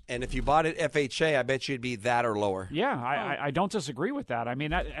that. And if you bought it FHA, I bet you it'd be that or lower. Yeah, I don't disagree with that. I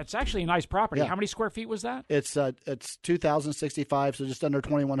mean, it's actually a nice property. Yeah. How many square feet was that? It's 2,065, so just under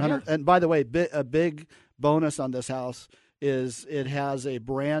 2,100. Yeah. And by the way, a big bonus on this house is it has a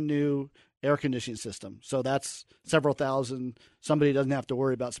brand new air conditioning system. So that's several thousand. Somebody doesn't have to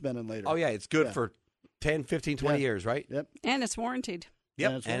worry about spending later. Oh, yeah, it's good for 10, 15, 20 years, right? Yep. And it's warranted.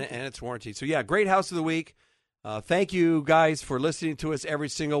 Yep, and it's warranted. So, yeah, great house of the week. Thank you guys for listening to us every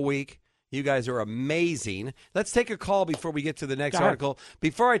single week. You guys are amazing. Let's take a call before we get to the next article.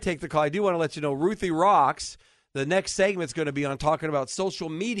 Before I take the call, I do want to let you know Ruthie Rocks, the next segment's going to be on talking about social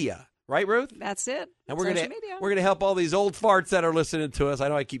media. Right, Ruth? That's it. And we're going to help all these old farts that are listening to us. I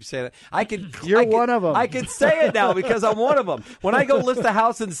know I keep saying it. You're one of them. I can say it now because I'm one of them. When I go list a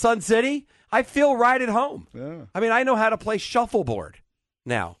house in Sun City, I feel right at home. Yeah. I mean, I know how to play shuffleboard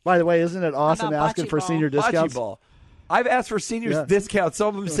now. By the way, isn't it awesome asking for senior discounts? Bocce ball. I've asked for seniors discounts. Some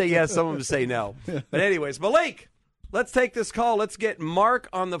of them say yes, some of them say no. But anyways, Malik, let's take this call. Let's get Mark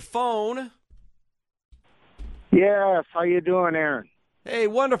on the phone. Yes, how you doing, Aaron? Hey,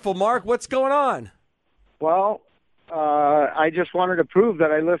 wonderful, Mark. What's going on? Well, I just wanted to prove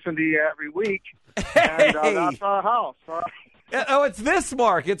that I listen to you every week, and that's our house. Oh, it's this,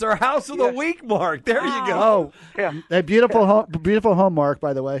 Mark. It's our house of the week, Mark. There you go. Oh, yeah. A beautiful home, Mark,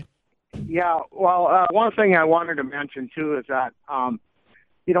 by the way. Yeah, well, one thing I wanted to mention, too, is that,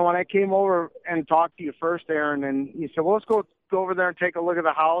 when I came over and talked to you first, Aaron, and you said, well, let's go over there and take a look at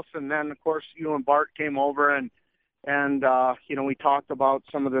the house, and then, of course, you and Bart came over, and we talked about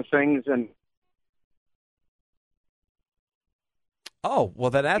some of the things, and oh, well,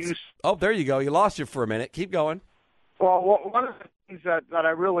 then that's there you go. You lost you for a minute. Keep going. Well, one of the things that I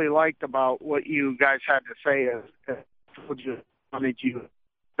really liked about what you guys had to say is I wanted you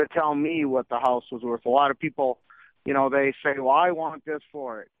to tell me what the house was worth. A lot of people, they say, well, I want this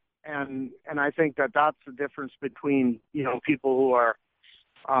for it. And I think that that's the difference between, people who are,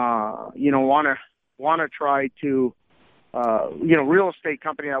 want to try to, real estate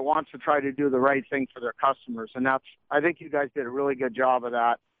company that wants to try to do the right thing for their customers. And I think you guys did a really good job of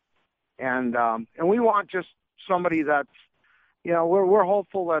that. And we want just somebody that's, we're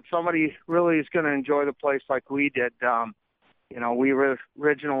hopeful that somebody really is going to enjoy the place like we did. We were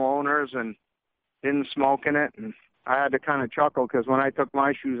original owners and didn't smoke in it. And I had to kind of chuckle because when I took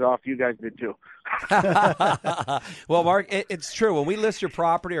my shoes off, you guys did too. Well, Mark, it's true. When we list your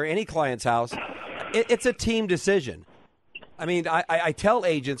property or any client's house, it's a team decision. I mean, I tell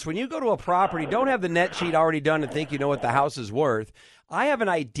agents, when you go to a property, don't have the net sheet already done and think you know what the house is worth. I have an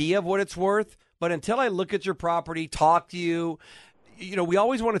idea of what it's worth, but until I look at your property, talk to you, we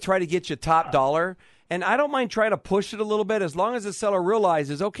always want to try to get you top dollar. And I don't mind trying to push it a little bit as long as the seller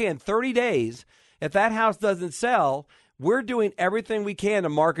realizes, okay, in 30 days, if that house doesn't sell, we're doing everything we can to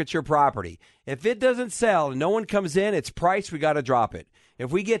market your property. If it doesn't sell and no one comes in, it's priced, we got to drop it.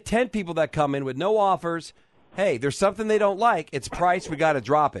 If we get 10 people that come in with no offers, hey, there's something they don't like, it's priced, we got to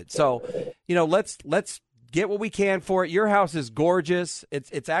drop it. So, let's get what we can for it. Your house is gorgeous.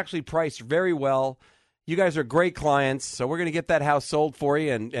 It's actually priced very well. You guys are great clients, so we're going to get that house sold for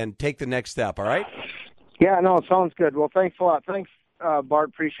you and take the next step, all right? Yeah, no, it sounds good. Well, thanks a lot. Thanks, Bart.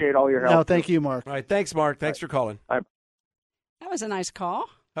 Appreciate all your help. No, thank you, Mark. All right, thanks, Mark. Thanks for calling. That was a nice call.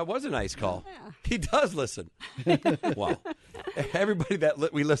 That was a nice call. Yeah. He does listen. Wow. Everybody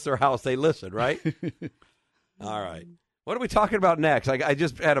that we list their house, they listen, right? All right. What are we talking about next? I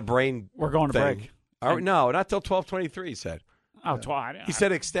just had a brain We're going to thing. break. All right, no, not till 12:23, he said. Oh, twat. He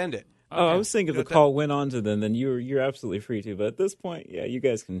said extend it. Oh, I was thinking if the call went on to them, then you're absolutely free to. But at this point, yeah, you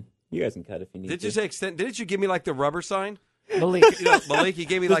guys can cut if you need to. Did you say extend? Didn't you give me like the rubber sign? Malik. Malik, he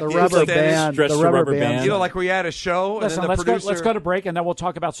gave me like the the rubber extended- band. The rubber band. like where you had a show. Listen, and then let's the producer... go to break, and then we'll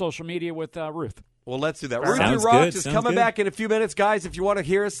talk about social media with Ruth. Well, let's do that. Sounds Ruth Rocks good. is Sounds coming good. back in a few minutes. Guys, if you want to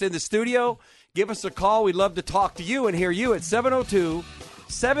hear us in the studio, give us a call. We'd love to talk to you and hear you at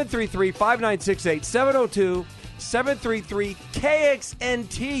 702-733-5968,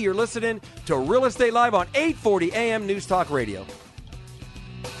 702-733-KXNT. You're listening to Real Estate Live on 840 AM News Talk Radio.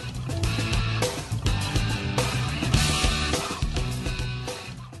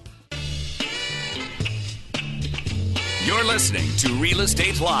 You're listening to Real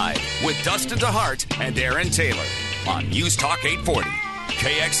Estate Live with Dustin DeHart and Aaron Taylor on News Talk 840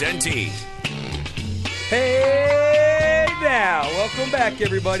 KXNT. Hey now, welcome back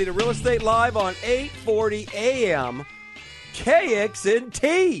everybody to Real Estate Live on 840 AM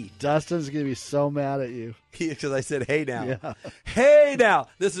KXNT. Dustin's going to be so mad at you. Because I said, hey now. Yeah. Hey now.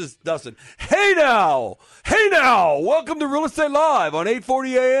 This is Dustin. Hey now. Hey now. Welcome to Real Estate Live on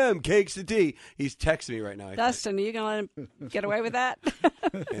 840 AM KXNT. He's texting me right now. I Dustin, are you going to let him get away with that?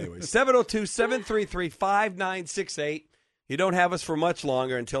 Anyway, 702-733-5968. You don't have us for much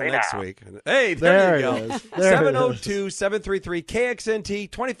longer until next week. Hey, there you go. 702-733-KXNT,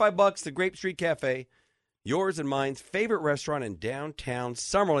 $25, the Grape Street Cafe, yours and mine's favorite restaurant in downtown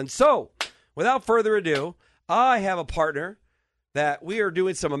Summerlin. So, without further ado, I have a partner that we are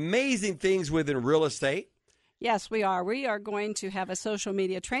doing some amazing things with in real estate. Yes, we are. We are going to have a social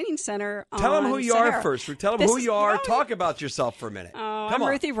media training center on Tell them who you Sahara. are first. Tell them who you are. Talk about yourself for a minute. I'm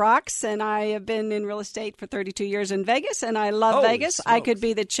Ruthie Rocks, and I have been in real estate for 32 years in Vegas, and I love Vegas. Smokes. I could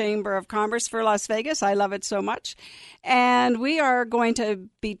be the Chamber of Commerce for Las Vegas. I love it so much. And we are going to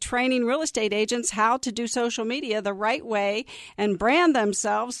be training real estate agents how to do social media the right way and brand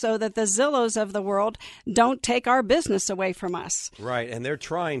themselves so that the Zillows of the world don't take our business away from us. Right, and they're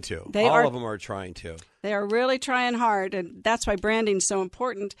trying to. They All are- of them are trying to. They are really trying hard, and that's why branding is so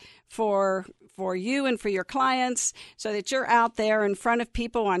important for you and for your clients, so that you're out there in front of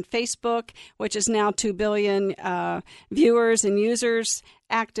people on Facebook, which is now 2 billion viewers and users,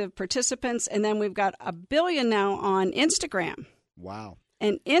 active participants, and then we've got 1 billion now on Instagram. Wow.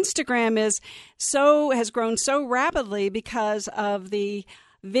 And Instagram has grown so rapidly because of the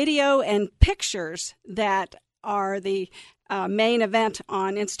video and pictures that are the main event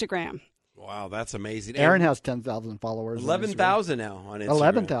on Instagram. Wow, that's amazing. Aaron has 10,000 followers. on 11,000 now on Instagram.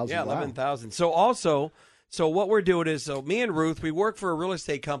 11,000. Yeah, wow. 11,000. So what we're doing is, me and Ruth, we work for a real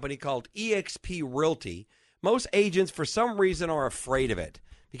estate company called eXp Realty. Most agents, for some reason, are afraid of it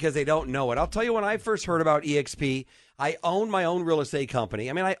because they don't know it. I'll tell you, when I first heard about eXp, I owned my own real estate company.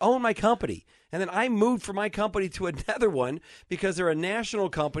 I own my company. And then I moved from my company to another one because they're a national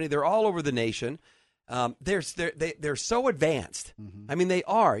company. They're all over the nation. They're so advanced. Mm-hmm. They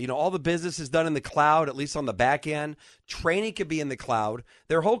are. All the business is done in the cloud, at least on the back end. Training could be in the cloud.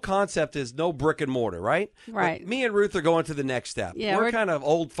 Their whole concept is no brick and mortar, right? Right. But me and Ruth are going to the next step. Yeah, we're kind of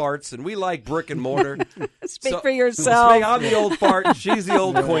old farts, and we like brick and mortar. Speak for yourself. I'm the old fart, and she's the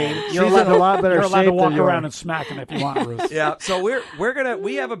old queen. You're in a lot better You're allowed to shape walk than you are. around and smack him if you want, Ruth. Yeah. So we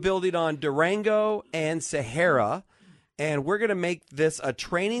have a building on Durango and Sahara, and we're gonna make this a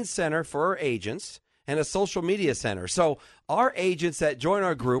training center for our agents and a social media center. So our agents that join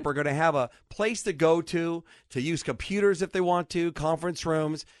our group are going to have a place to go to use computers if they want to, conference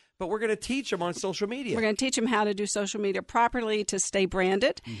rooms, but we're going to teach them on social media. We're going to teach them how to do social media properly to stay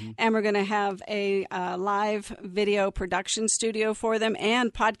branded, and we're going to have a live video production studio for them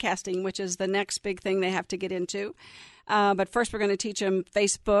and podcasting, which is the next big thing they have to get into. But first, we're going to teach them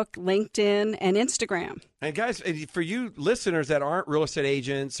Facebook, LinkedIn, and Instagram. And guys, for you listeners that aren't real estate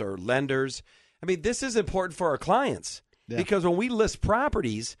agents or lenders, this is important for our clients because when we list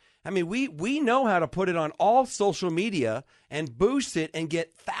properties, we know how to put it on all social media and boost it and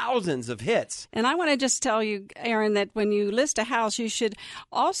get thousands of hits. And I want to just tell you, Aaron, that when you list a house, you should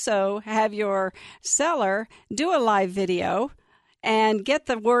also have your seller do a live video and get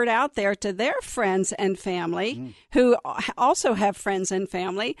the word out there to their friends and family who also have friends and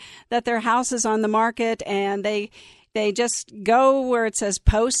family that their house is on the market, and they just go where it says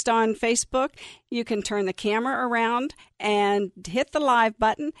post on Facebook. You can turn the camera around and hit the live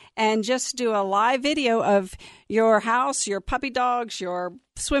button and just do a live video of your house, your puppy dogs, your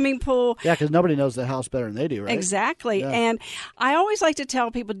swimming pool. Yeah, because nobody knows the house better than they do, right? Exactly. Yeah. And I always like to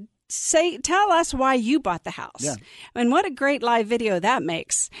tell people, tell us why you bought the house. Yeah. And what a great live video that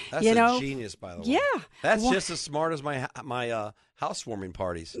makes. That's a genius, by the way. Yeah. That's just as smart as my housewarming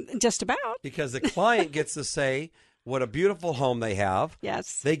parties. Just about. Because the client gets to say, what a beautiful home they have.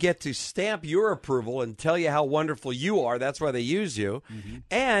 Yes. They get to stamp your approval and tell you how wonderful you are. That's why they use you. Mm-hmm.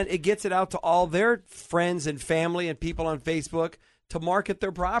 And it gets it out to all their friends and family and people on Facebook to market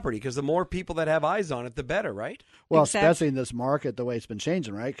their property, because the more people that have eyes on it, the better, right? Well, especially in this market, the way it's been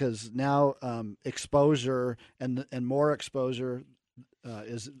changing, right? Because now exposure and more exposure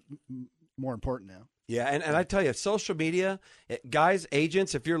is more important now. Yeah, and I tell you, social media, guys,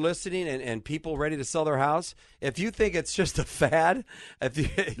 agents, if you're listening and people ready to sell their house, if you think it's just a fad, if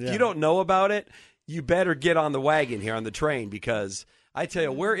you don't know about it, you better get on the wagon here, on the train, because I tell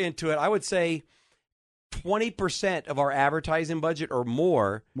you, we're into it. I would say 20% of our advertising budget or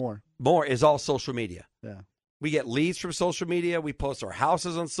more is all social media. Yeah. We get leads from social media. We post our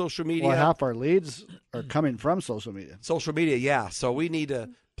houses on social media. Well, half our leads are coming from social media. Social media, yeah. So we need to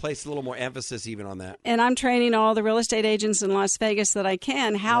place a little more emphasis even on that. And I'm training all the real estate agents in Las Vegas that I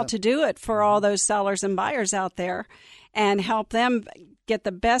can how to do it for all those sellers and buyers out there and help them get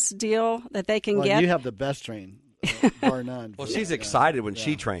the best deal that they can get. You have the best train, bar none. Well, she's excited when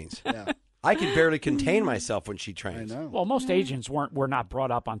she trains. Yeah. I can barely contain myself when she trains. I know. Well, most agents were not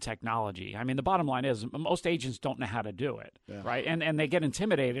brought up on technology. I mean, the bottom line is most agents don't know how to do it, right? And they get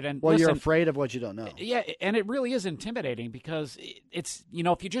intimidated. And well, listen, you're afraid of what you don't know. Yeah, and it really is intimidating because it's,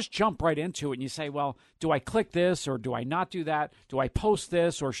 if you just jump right into it and you say, well, do I click this or do I not do that? Do I post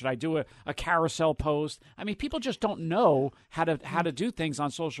this or should I do a carousel post? I mean, people just don't know how to do things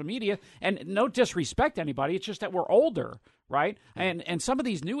on social media. And no disrespect to anybody, it's just that we're older. Right, and some of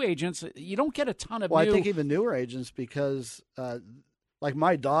these new agents, you don't get a ton of. Well, I think even newer agents, because like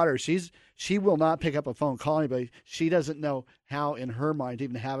my daughter, she will not pick up a phone, call anybody. She doesn't know how, in her mind, to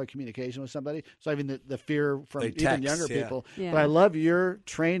even have a communication with somebody. So even the fear from even younger people. Yeah. But I love your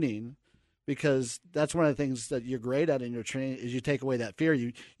training, because that's one of the things that you're great at in your training is you take away that fear.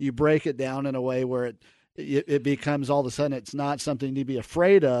 You break it down in a way where it becomes all of a sudden it's not something you need to be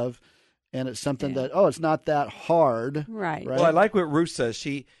afraid of. And it's something that, it's not that hard. Right. Well, I like what Ruth says.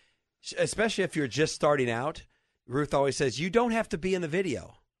 She, especially if you're just starting out, Ruth always says, you don't have to be in the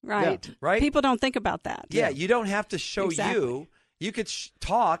video. Right. Yeah. Right? People don't think about that. Yeah, you don't have to show you. You could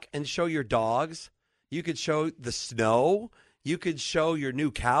talk and show your dogs. You could show the snow. You could show your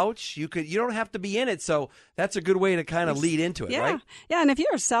new couch. You don't have to be in it. So that's a good way to kind of lead into it, right? Yeah, and if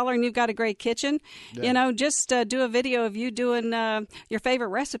you're a seller and you've got a great kitchen, just do a video of you doing your favorite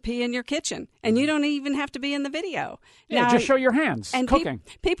recipe in your kitchen. And you don't even have to be in the video. Yeah, just show your hands and cooking.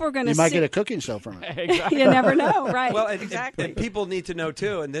 People are going to You might get a cooking show from it. Exactly. You never know, right? Well, exactly. And people need to know,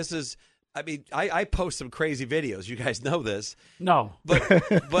 too, and this is... I mean, I post some crazy videos. You guys know this. No. But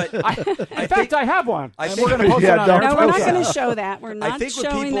in fact, I have one. I and think, we're going to post it on No, we're not going to show that. We're not I think showing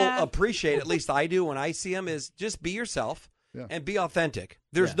what people that. appreciate, at least I do when I see them, is just be yourself and be authentic.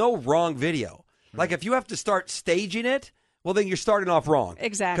 There's no wrong video. Like if you have to start staging it, well, then you're starting off wrong.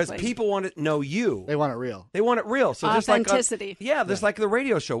 Exactly. Because people want to know you. They want it real. They want it real. So authenticity. Just like the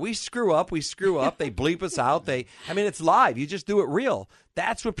radio show. We screw up. They bleep us out. It's live. You just do it real.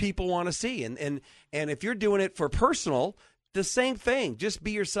 That's what people want to see. And if you're doing it for personal, the same thing. Just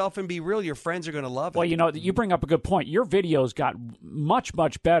be yourself and be real. Your friends are going to love it. Well, you bring up a good point. Your videos got much,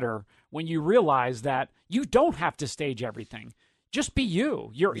 much better when you realize that you don't have to stage everything. Just be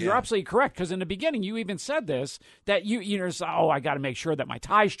you. You're absolutely correct, because in the beginning you even said this, that I got to make sure that my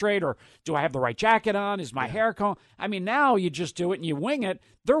tie's straight, or do I have the right jacket on? Is my hair combed? I mean, now you just do it and you wing it.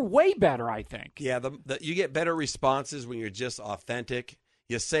 They're way better, I think. Yeah, you get better responses when you're just authentic.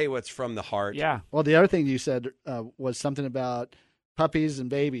 You say what's from the heart. Yeah. Well, the other thing you said was something about puppies and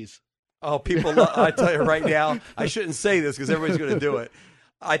babies. Oh, people! I tell you right now, I shouldn't say this because everybody's going to do it.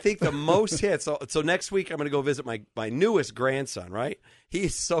 I think the most hits. So next week I'm going to go visit my newest grandson. Right?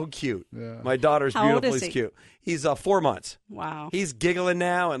 He's so cute. Yeah. My daughter's How old beautiful. is He's he? cute. He's 4 months. Wow. He's giggling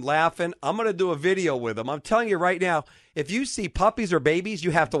now and laughing. I'm going to do a video with him. I'm telling you right now, if you see puppies or babies, you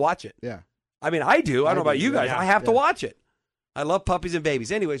have to watch it. Yeah. I mean, I do. I don't know about you guys. Yeah. I have to watch it. I love puppies and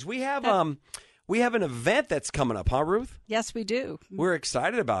babies. Anyways, we have an event that's coming up, huh, Ruth? Yes, we do. We're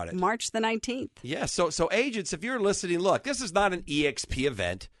excited about it. March the 19th. Yeah, so agents, if you're listening, look, this is not an EXP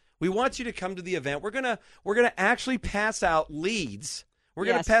event. We want you to come to the event. We're gonna actually pass out leads. We're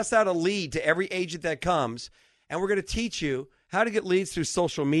gonna pass out a lead to every agent that comes, and we're gonna teach you how to get leads through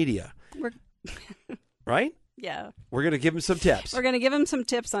social media. Right? Yeah. We're gonna give them some tips. We're going to give them some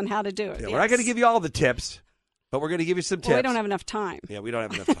tips on how to do it. Yeah, we're not gonna give you all the tips, but we're going to give you some tips. Well, we don't have enough time. Yeah, we don't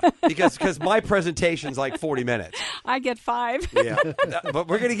have enough time because my presentation's like 40 minutes. I get 5. Yeah, but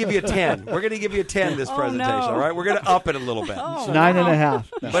we're going to give you a 10. We're going to give you a 10 this presentation. No. All right, we're going to up it a little bit. 9.5.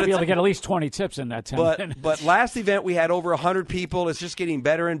 You should be able to get at least 20 tips in that 10 minutes. But last event we had over 100 people. It's just getting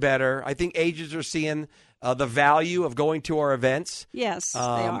better and better. I think agents are seeing the value of going to our events. Yes, they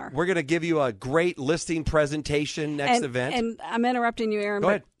are. We're going to give you a great listing presentation next event. And I'm interrupting you, Aaron. Go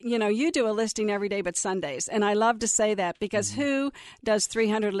ahead. You do a listing every day but Sundays. And I love to say that because who does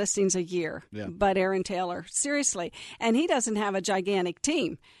 300 listings a year but Aaron Taylor? Seriously. And he doesn't have a gigantic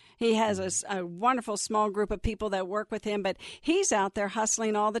team. He has a wonderful small group of people that work with him, but he's out there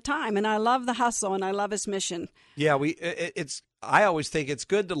hustling all the time. And I love the hustle, and I love his mission. Yeah, I always think it's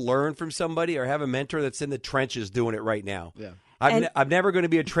good to learn from somebody or have a mentor that's in the trenches doing it right now. Yeah. I'm never going to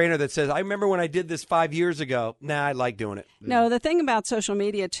be a trainer that says, I remember when I did this 5 years ago. Nah, I like doing it. No, the thing about social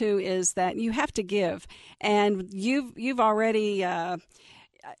media, too, is that you have to give. And you've already...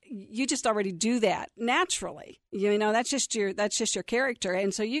 you just already do that naturally. That's just your character.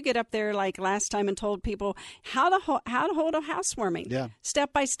 And so you get up there like last time and told people how to hold a housewarming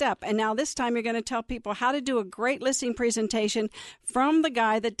step by step. And now this time you're going to tell people how to do a great listing presentation from the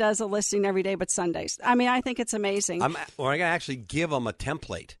guy that does a listing every day but Sundays. I mean, I think it's amazing. I'm going to actually give them a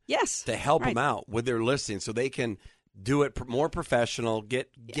template. Yes. To help them out with their listing so they can do it more professional, get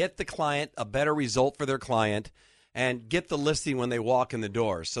the client a better result for their client, and get the listing when they walk in the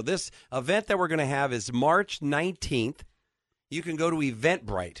door. So this event that we're going to have is March 19th. You can go to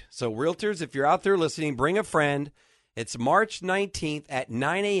Eventbrite. So realtors, if you're out there listening, bring a friend. It's March 19th at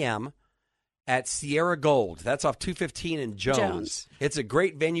 9 a.m. at Sierra Gold. That's off 215 in Jones. It's a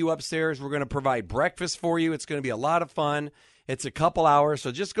great venue upstairs. We're going to provide breakfast for you. It's going to be a lot of fun. It's a couple hours.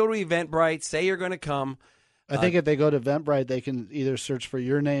 So just go to Eventbrite, say you're going to come. I think if they go to Eventbrite, they can either search for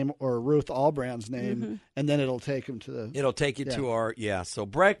your name or Ruth Allbrand's name, and then it'll take them to the... It'll take you to our... Yeah, so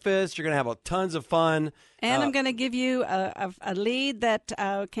breakfast, you're going to have tons of fun. And I'm going to give you a lead that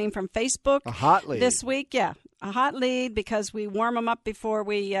came from Facebook. A hot lead. This week, a hot lead because we warm them up before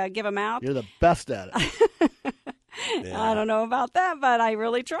we give them out. You're the best at it. I don't know about that, but I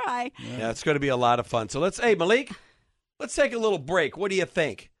really try. Yeah, it's going to be a lot of fun. So Malik, let's take a little break. What do you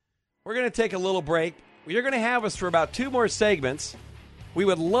think? We're going to take a little break. You're going to have us for about 2 more segments. We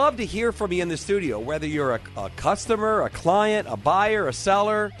would love to hear from you in the studio, whether you're a customer, a client, a buyer, a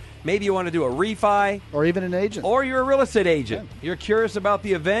seller. Maybe you want to do a refi. Or even an agent. Or you're a real estate agent. Yeah. You're curious about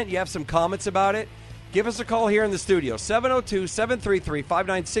the event. You have some comments about it. Give us a call here in the studio,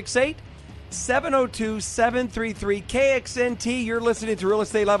 702-733-5968, 702-733-KXNT. You're listening to Real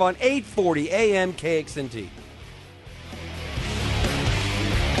Estate Live on 840 AM KXNT.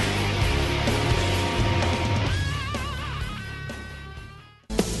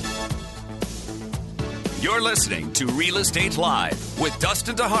 You're listening to Real Estate Live with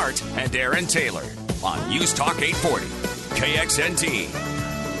Dustin DeHart and Aaron Taylor on News Talk 840, KXNT.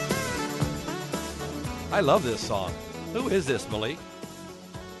 I love this song. Who is this, Malik?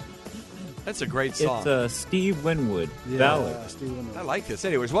 That's a great song. It's Steve Winwood. Ballad. Steve Winwood. I like this.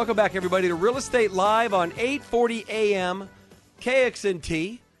 Anyways, welcome back, everybody, to Real Estate Live on 840 AM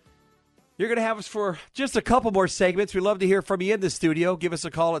KXNT. You're going to have us for just a couple more segments. We'd love to hear from you in the studio. Give us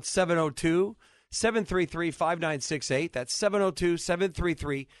a call at 702-733-5968. That's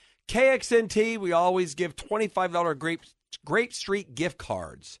 702-733-KXNT. We always give $25 Grape Street gift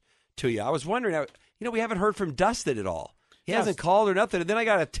cards to you. I was wondering, we haven't heard from Dustin at all. He hasn't called or nothing. And then I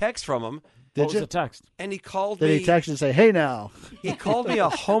got a text from him. What was the text? And he called me. Did he text and say, hey, now? He called me a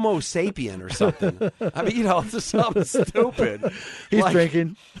homo sapien or something. I mean, just something stupid. He's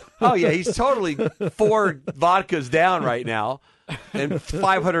drinking. Oh, yeah. He's totally 4 vodkas down right now and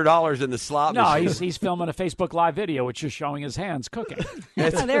 $500 in the slot machine. No, he's filming a Facebook Live video, which is showing his hands cooking.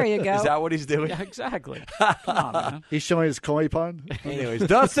 There you go. Is that what he's doing? Yeah, exactly. Come on, man. He's showing his koi pond. Anyways,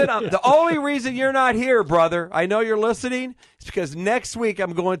 Dustin, the only reason you're not here, brother, I know you're listening, is because next week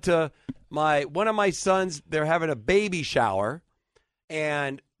I'm going to one of my sons. They're having a baby shower,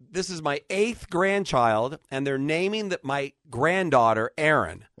 and this is my 8th grandchild, and they're naming my granddaughter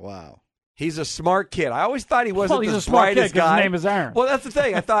Aaron. Wow. He's a smart kid. I always thought he wasn't the brightest guy. He's a smart kid 'cause his name is Aaron. Well, that's the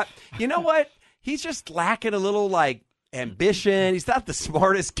thing. I thought, you know what? He's just lacking a little, ambition. He's not the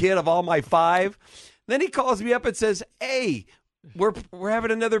smartest kid of all my 5. Then he calls me up and says, hey, we're having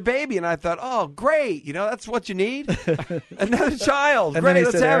another baby. And I thought, oh, great. That's what you need. Another child. And great,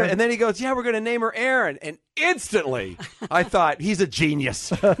 let's have it. And then he goes, yeah, we're going to name her Aaron. And instantly, I thought, he's a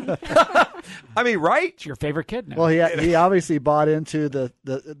genius. I mean, right? It's your favorite kid now. Well, he obviously bought into the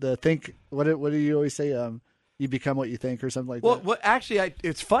think. What do you always say? You become what you think, or something like that. Well, actually,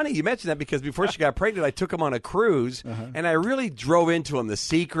 it's funny you mentioned that because before she got pregnant, I took him on a cruise, and I really drove into him The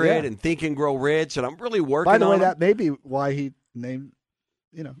Secret and Think and Grow Rich, and I'm really working on By the way, him. that may be why he named.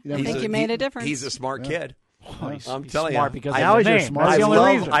 I think you made a difference. He's a smart kid. He's I'm telling smart you. because now of the he's name. smart. That's the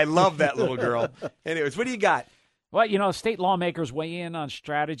only reason. I love that little girl. Anyways, what do you got? Well, state lawmakers weigh in on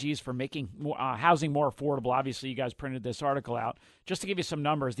strategies for making housing more affordable. Obviously, you guys printed this article out. Just to give you some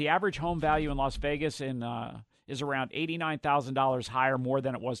numbers, the average home value in Las Vegas is around $89,000 higher more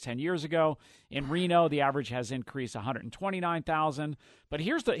than it was 10 years ago. In Reno, the average has increased $129,000. But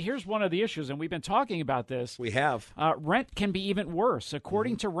here's one of the issues, and we've been talking about this. We have. Rent can be even worse.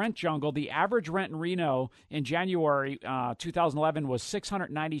 According to Rent Jungle, the average rent in Reno in January 2011 was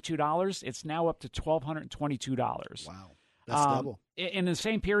 $692. It's now up to $1,222. Wow. That's double. In the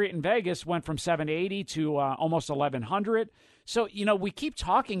same period in Vegas, went from $780 to almost $1,100. So, we keep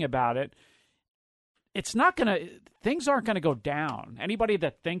talking about it. It's not going to – things aren't going to go down. Anybody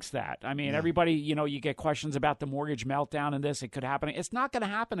that thinks that. I mean, everybody, you get questions about the mortgage meltdown and this. It could happen. It's not going to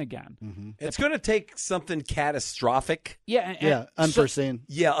happen again. Mm-hmm. It's going to take something catastrophic. Yeah. Unforeseen.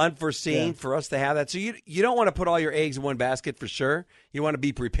 Unforeseen for us to have that. So you don't want to put all your eggs in one basket for sure. You want to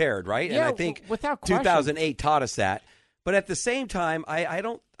be prepared, right? Yeah, and I think without question. 2008 taught us that. But at the same time,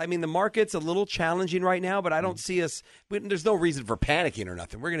 the market's a little challenging right now, but I don't see us – there's no reason for panicking or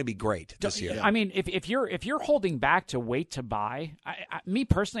nothing. We're going to be great this year. I mean, if you're holding back to wait to buy, me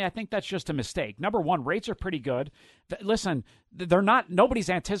personally, I think that's just a mistake. Number one, rates are pretty good. Listen, nobody's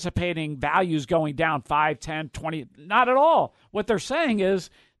anticipating values going down 5, 10, 20 – not at all. What they're saying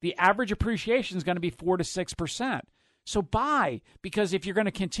is the average appreciation is going to be 4 to 6%. So buy, because if you're going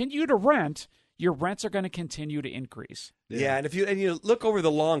to continue to rent – your rents are going to continue to increase. Yeah, and if you look over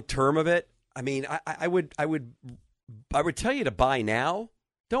the long term of it, I mean, I would tell you to buy now.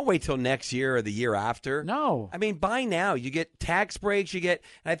 Don't wait till next year or the year after. No. I mean, buy now. You get tax breaks. And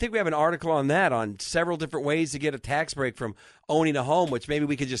I think we have an article on that, on several different ways to get a tax break from owning a home, which maybe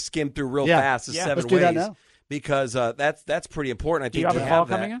we could just skim through real fast. The 7 Let's ways. do that now. Because that's pretty important. I think do you have a call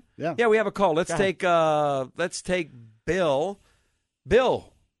coming in? Yeah, we have a call. Let's take Bill. Bill.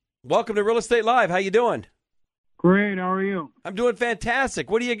 Welcome to Real Estate Live. How you doing? Great. How are you? I'm doing fantastic.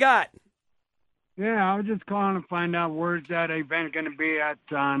 What do you got? Yeah, I was just calling to find out where's that event going to be at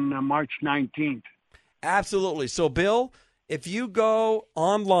on March 19th. Absolutely. So, Bill, if you go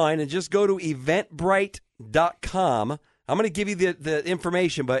online and just go to eventbrite.com, I'm going to give you the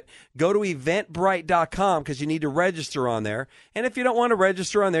information, but go to eventbrite.com because you need to register on there. And if you don't want to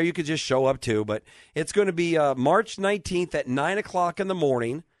register on there, you could just show up too. But it's going to be March 19th at 9 o'clock in the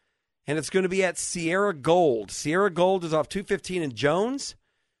morning. And it's going to be at Sierra Gold. Sierra Gold is off 215 in Jones.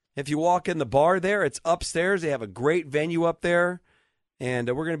 If you walk in the bar there, it's upstairs. They have a great venue up there. And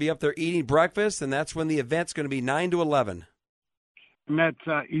we're going to be up there eating breakfast, and that's when the event's going to be 9 to 11. And that's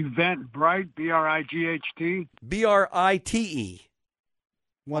Eventbrite, B-R-I-G-H-T? B-R-I-T-E.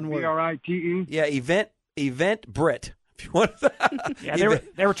 One word. B-R-I-T-E? Yeah, Eventbrite. Yeah,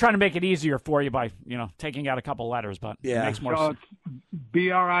 they were trying to make it easier for you by taking out a couple letters, but it makes more sense. It's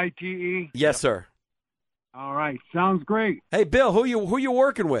B-R-I-T-E? Yes, sir. All right, sounds great. Hey, Bill, who you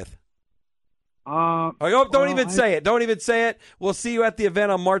working with? Don't even say it. Don't even say it. We'll see you at the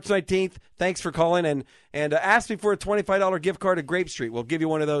event on March 19th. Thanks for calling and ask me for a $25 gift card at Grape Street. We'll give you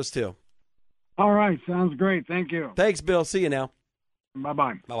one of those too. All right, sounds great. Thank you. Thanks, Bill. See you now.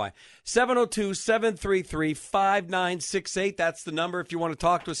 Bye-bye. Bye-bye. 702-733-5968. That's the number if you want to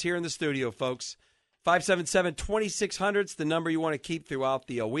talk to us here in the studio, folks. 577-2600 is the number you want to keep throughout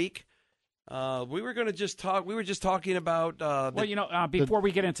the week. We were just talking about. Before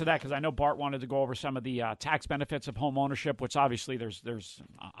we get into that, because I know Bart wanted to go over some of the tax benefits of home ownership, which obviously there's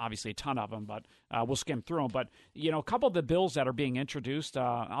obviously a ton of them, but we'll skim through them. But a couple of the bills that are being introduced,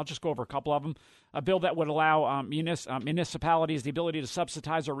 I'll just go over a couple of them. A bill that would allow municipalities the ability to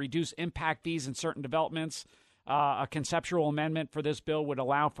subsidize or reduce impact fees in certain developments. A conceptual amendment for this bill would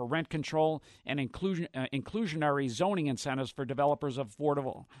allow for rent control and inclusionary zoning incentives for developers of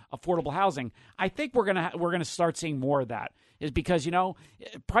affordable housing. I think we're gonna start seeing more of that, is because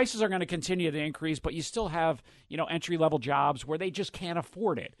prices are going to continue to increase, but you still have entry level jobs where they just can't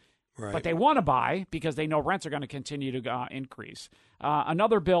afford it. Right. But they want to buy because they know rents are going to continue to increase.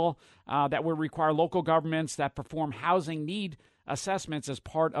 Another bill that would require local governments that perform housing need assessments as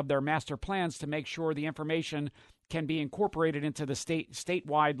part of their master plans to make sure the information can be incorporated into the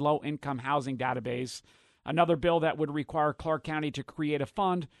statewide low-income housing database. Another bill that would require Clark County to create a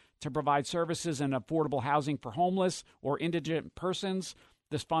fund to provide services and affordable housing for homeless or indigent persons.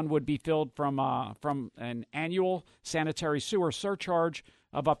 This fund would be filled from an annual sanitary sewer surcharge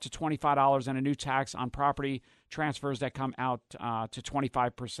of up to $25 and a new tax on property transfers that come out to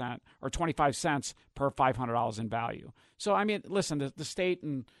 25% or 25 cents per $500 in value. So, I mean, listen, the state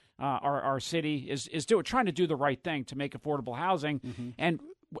and our city is trying to do the right thing to make affordable housing. Mm-hmm. And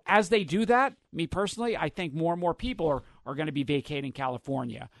as they do that, me personally, I think more and more people are going to be vacating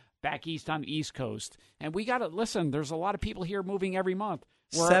California. back east on the East Coast. And we got to listen, there's a lot of people here moving every month.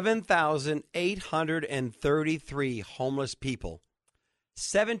 7,833 homeless people.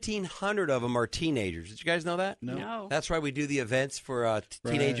 1,700 of them are teenagers. Did you guys know that? No. That's why we do the events for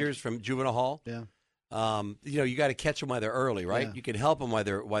teenagers from juvenile hall. Yeah. You got to catch them while they're early, right? Yeah. You can help them while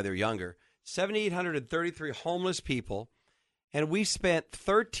they're younger. 7,833 homeless people, and we spent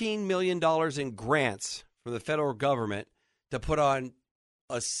 $13 million in grants from the federal government to put on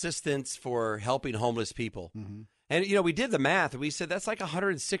assistance for helping homeless people. Mm-hmm. And we did the math, and we said that's like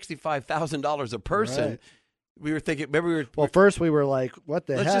 $165,000 a person. Right. We were thinking, maybe first we were like, what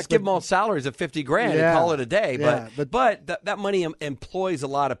the heck? Let's just give them all salaries of $50,000 and call it a day. Yeah, but that money employs a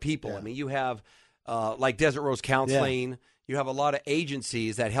lot of people. Yeah. I mean, you have like Desert Rose Counseling. Yeah. You have a lot of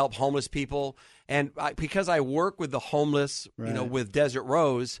agencies that help homeless people. And because I work with the homeless, with Desert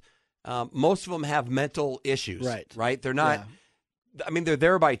Rose, most of them have mental issues. Right? They're not. Yeah. I mean, they're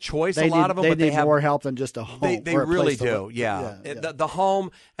there by choice. A lot of them, they but they need have more help than just a home. They really do. Yeah. The home.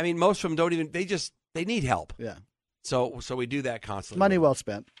 I mean, most of them don't even. They need help. Yeah. So we do that constantly. Money well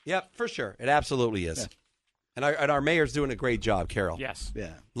spent. Yep, for sure. It absolutely is. Yeah. And our mayor's doing a great job, Carol. Yes.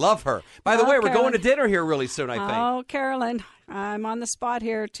 Yeah. Love her. By the way, we're going to dinner here really soon, I think. Oh, Carolyn, I'm on the spot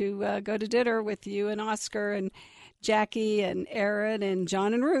here to go to dinner with you and Oscar and Jackie and Aaron and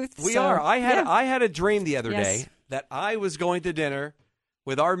John and Ruth. We are. I had a dream the other day that I was going to dinner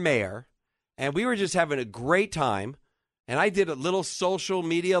with our mayor, and we were just having a great time. And I did a little social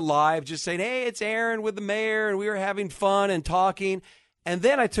media live just saying, hey, it's Aaron with the mayor, and we were having fun and talking. And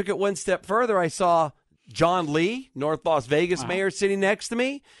then I took it one step further. I saw John Lee, North Las Vegas mayor, sitting next to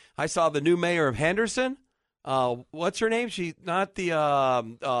me. I saw the new mayor of Henderson. What's her name? She's not the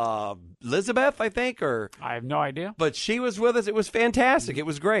Elizabeth, I think, or I have no idea. But she was with us. It was fantastic. It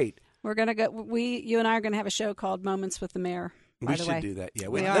was great. We're gonna go. You and I are gonna have a show called Moments with the Mayor. We should do that. Yeah,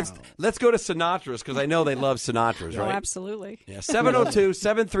 let's go to Sinatra's because I know they love Sinatra's, right? Oh, absolutely. Yeah,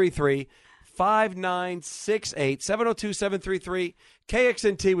 702-733-5968. 702-733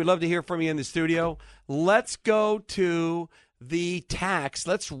 KXNT. We'd love to hear from you in the studio. Let's go to the tax.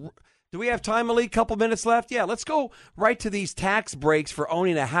 Do we have time, Malik? Couple minutes left? Yeah, let's go right to these tax breaks for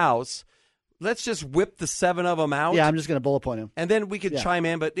owning a house. Let's just whip the 7 of them out. Yeah, I'm just going to bullet point them. And then we could chime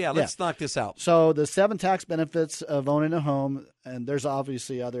in, but let's knock this out. So the 7 tax benefits of owning a home, and there's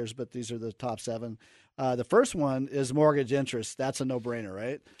obviously others, but these are the top 7. The first one is mortgage interest. That's a no-brainer,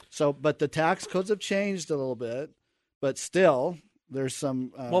 right? So, but the tax codes have changed a little bit, but still there's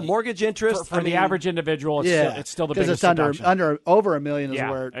some. Mortgage interest for the average individual, it's still the biggest because it's under over $1 million is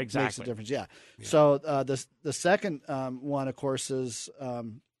where it exactly. makes a difference. Yeah. So the second one, of course, is.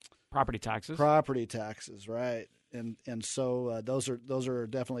 Property taxes. Property taxes, right? And so those are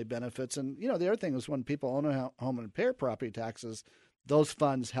definitely benefits. And the other thing is when people own a home and pay property taxes, those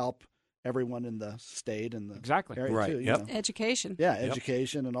funds help everyone in the state and the area right. too. Yep. Education. Yeah,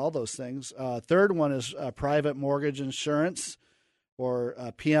 education and all those things. Third one is private mortgage insurance, or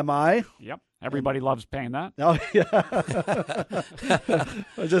PMI. Yep. Everybody loves paying that. Oh, yeah.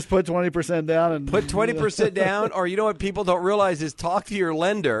 Just put 20% down. And put 20% down, or what people don't realize is talk to your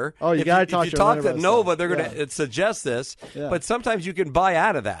lender. Oh, you got to talk to your lender. If you talk to Nova, they're going to suggest this. Yeah. But sometimes you can buy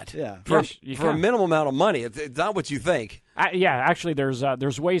out of that for a minimal amount of money. It's not what you think. Actually,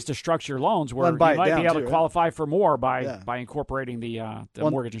 there's ways to structure loans where you might be able to qualify for more by incorporating the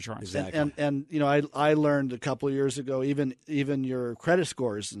mortgage insurance. Exactly. And I learned a couple of years ago, even your credit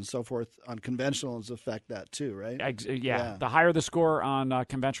scores and so forth on conventionals affect that too, right? The higher the score on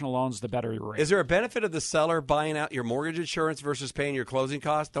conventional loans, the better your rate. Is there a benefit of the seller buying out your mortgage insurance versus paying your closing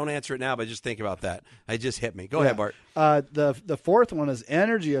costs? Don't answer it now, but just think about that. It just hit me. Go ahead, Bart. The fourth one is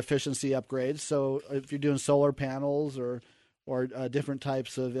energy efficiency upgrades. So if you're doing solar panels or different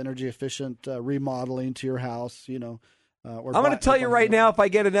types of energy efficient remodeling to your house, I'm going to tell you right now, if I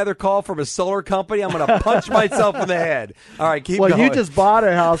get another call from a solar company, I'm going to punch myself in the head. All right, keep going. Well, you just bought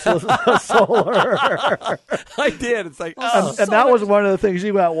a house with solar. I did. It's like, and that was one of the things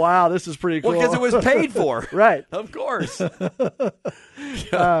you went, wow, this is pretty cool. Well, because it was paid for. Right. Of course. The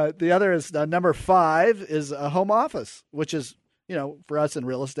other is number 5 is a home office, which is, for us in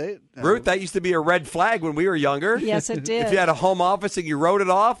real estate. Ruth, that used to be a red flag when we were younger. Yes, it did. If you had a home office and you wrote it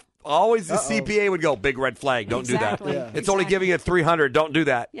off, always the CPA would go, big red flag, don't do that. Yeah. It's only giving it 300, don't do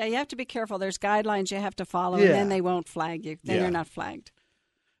that. Yeah, you have to be careful. There's guidelines you have to follow, and then they won't flag you. Then you're not flagged.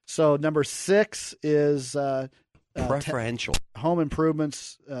 So number 6 is preferential home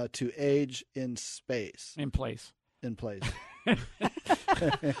improvements to age in space. In place. That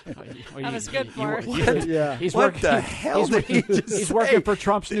was good for us. What the hell did he just say? He's working for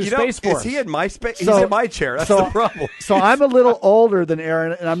Trump's new Space Force. Is he in my space? He's in my chair. That's the problem. So I'm a little older than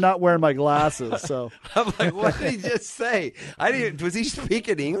Aaron, and I'm not wearing my glasses. So I'm like, what did he just say? Was he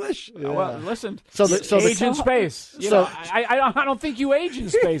speaking English? Yeah. Well, listen. So age in space. I don't think you age in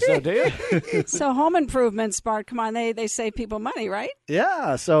space, though, do you? So home improvements, Bart. Come on, they save people money, right?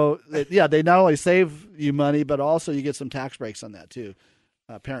 Yeah. So they not only save you money, but also you get some tax breaks on that too.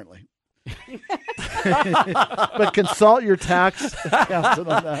 Apparently. But consult your tax accountant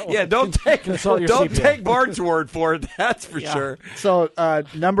on that one. Yeah, don't take Bart's word for it. That's for sure. So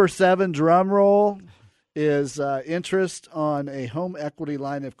number 7, drum roll, is interest on a home equity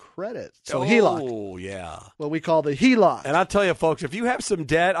line of credit. So HELOC. Oh yeah, what we call the HELOC. And I'll tell you, folks, if you have some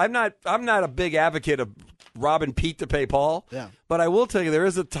debt, I'm not a big advocate of robbing Pete to pay Paul. Yeah. But I will tell you, there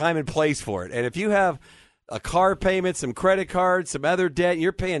is a time and place for it. And if you have a car payment, some credit cards, some other debt, and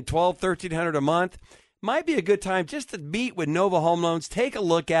you're paying $1,200-$1,300 a month, might be a good time just to meet with Nova Home Loans, take a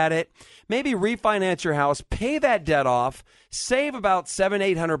look at it, maybe refinance your house, pay that debt off, save about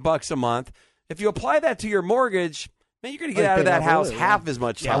 $700-$800 a month. If you apply that to your mortgage, man, you're going to get out of that house half as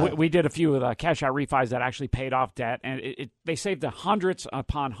much time. Yeah, we did a few of the cash-out refis that actually paid off debt, and they saved hundreds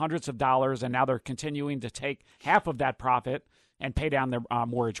upon hundreds of dollars, and now they're continuing to take half of that profit and pay down their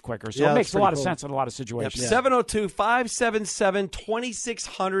mortgage quicker. So it makes a lot of sense in a lot of situations.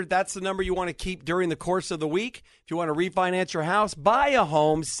 702-577-2600. That's the number you want to keep during the course of the week. If you want to refinance your house, buy a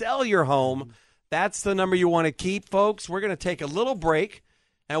home, sell your home, that's the number you want to keep, folks. We're going to take a little break,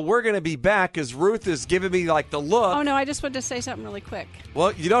 and we're going to be back because Ruth is giving me like the look. Oh, no, I just wanted to say something really quick.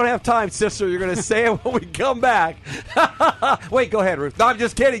 Well, you don't have time, sister. You're going to say it when we come back. Wait, go ahead, Ruth. No, I'm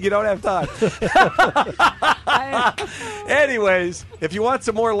just kidding. You don't have time. Anyways, if you want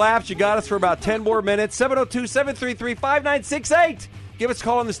some more laughs, you got us for about 10 more minutes. 702-733-5968. Give us a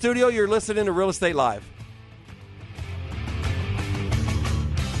call in the studio. You're listening to Real Estate Live.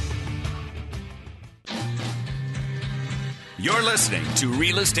 You're listening to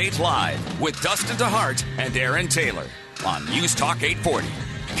Real Estate Live with Dustin DeHart and Aaron Taylor on News Talk 840,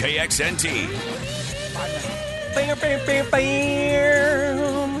 KXNT. Bam, bam, bam,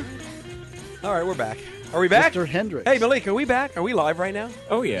 bam. All right, we're back. Are we back? Mr. Hendricks. Hey, Malik, are we back? Are we live right now?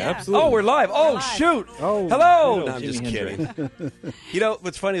 Oh, yeah, absolutely. Oh, we're live. Oh, shoot. Oh, hello. No, I'm just kidding. You know,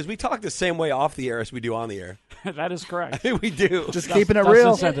 what's funny is we talk the same way off the air as we do on the air. That is correct. We do. Just keeping it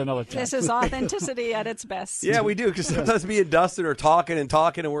real. This is authenticity at its best. Yeah, we do, because sometimes me and Dustin are talking, and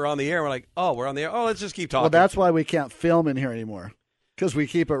we're on the air. And we're like, oh, we're on the air. Oh, let's just keep talking. Well, that's why we can't film in here anymore, because we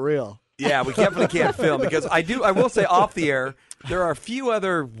keep it real. Yeah, we definitely can't film, because I will say off the air, there are a few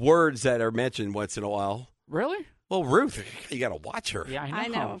other words that are mentioned once in a while. Really? Well, Ruth, you got to watch her. Yeah, I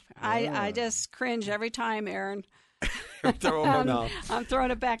know. I just cringe every time, Aaron. I'm throwing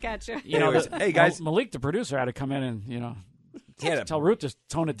it back at you. Anyways, hey, guys. Malik, the producer, had to come in and, tell Ruth to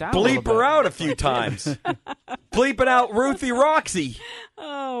tone it down. Bleep her out a few times. Bleeping out Ruthie Roxy.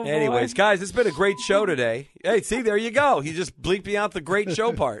 Oh, boy. Anyways, guys, it's been a great show today. Hey, see, there you go. You just bleeping out the great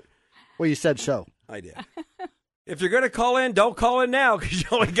show part. Well, you said show. I did. If you're going to call in, don't call in now, because you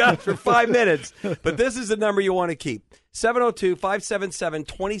only got it for 5 minutes. But this is the number you want to keep.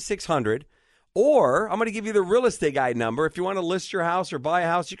 702-577-2600. Or I'm going to give you the Real Estate Guy number. If you want to list your house or buy a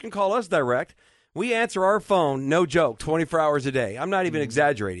house, you can call us direct. We answer our phone, no joke, 24 hours a day. I'm not even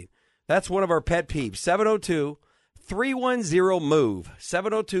exaggerating. That's one of our pet peeves. 702-310-MOVE.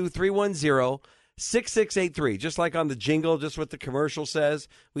 702-310-6683. Just like on the jingle, just what the commercial says.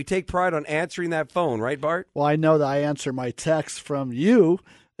 We take pride on answering that phone, right, Bart? Well, I know that I answer my text from you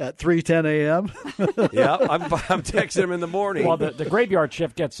at 3:10 a.m. Yeah, I'm texting him in the morning. Well, the graveyard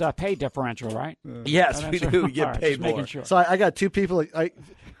shift gets pay differential, right? Yes, we do. We get paid more. Sure. So I got two people.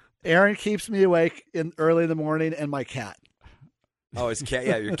 Aaron keeps me awake early in the morning, and my cat. Oh, his cat.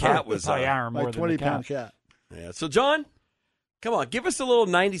 Yeah, your cat was more my than 20-pound cat. Yeah. So, John, come on, give us a little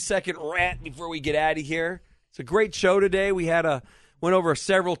 90-second rant before we get out of here. It's a great show today. We went over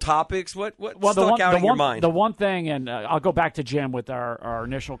several topics. What stuck out in your mind? The one thing, and I'll go back to Jim with our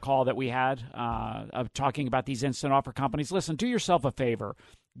initial call that we had of talking about these instant offer companies. Listen, do yourself a favor.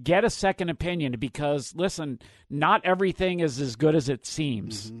 Get a second opinion, because, listen, not everything is as good as it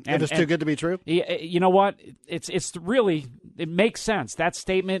seems. Mm-hmm. And it's too good to be true? You know what? It's really, it makes sense. That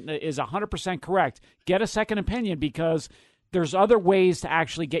statement is 100% correct. Get a second opinion, because there's other ways to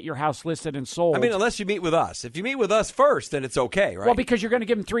actually get your house listed and sold. I mean, unless you meet with us. If you meet with us first, then it's okay, right? Well, because you're going to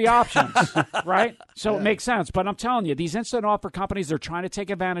give them 3 options, right? So it makes sense. But I'm telling you, these instant offer companies, they're trying to take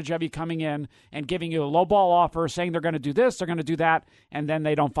advantage of you coming in and giving you a low-ball offer, saying they're going to do this, they're going to do that, and then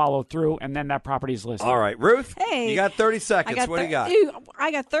they don't follow through, and then that property is listed. All right, Ruth, hey, you got 30 seconds. What do you got?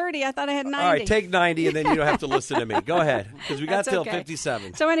 I got 30. I thought I had 90. All right, take 90, and then you don't have to listen to me. Go ahead, because we got That's till okay.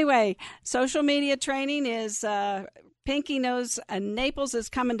 57. So anyway, social media training is Pinky knows Naples is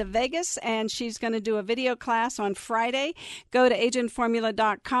coming to Vegas, and she's going to do a video class on Friday. Go to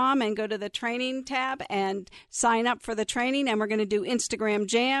agentformula.com and go to the training tab and sign up for the training, and we're going to do Instagram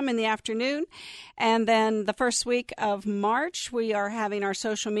Jam in the afternoon. And then the first week of March, we are having our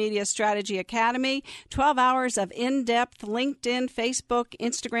Social Media Strategy Academy, 12 hours of in-depth LinkedIn, Facebook,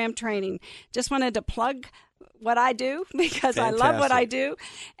 Instagram training. Just wanted to plug what I do because Fantastic. I love what I do,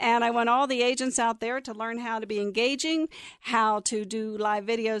 and I want all the agents out there to learn how to be engaging, how to do live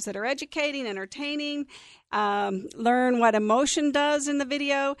videos that are educating, entertaining, learn what emotion does in the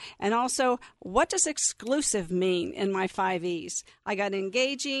video, and also what does exclusive mean in my 5 E's. I got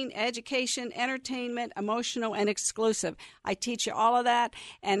engaging, education, entertainment, emotional, and exclusive. I teach you all of that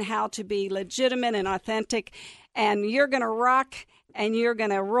and how to be legitimate and authentic, and you're going to rock and you're going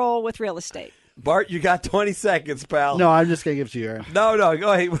to roll with real estate. Bart, you got 20 seconds, pal. No, I'm just going to give it to you, Aaron. No,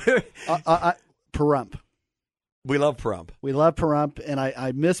 go ahead. Pahrump. We love Pahrump. We love Pahrump, and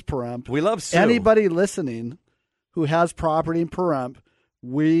I miss Pahrump. We love Sue. Anybody listening who has property in Pahrump,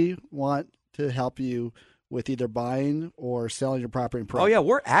 we want to help you with either buying or selling your property in Pahrump. Oh, yeah,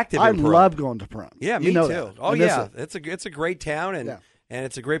 we're active I in Pahrump. love going to Pahrump. Yeah, me you know too. that. Oh, I miss yeah. it. It's a great town, and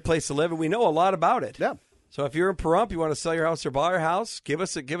it's a great place to live, and we know a lot about it. Yeah. So if you're in Pahrump, you want to sell your house or buy your house, give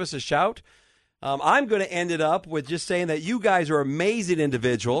us a shout. I'm going to end it up with just saying that you guys are amazing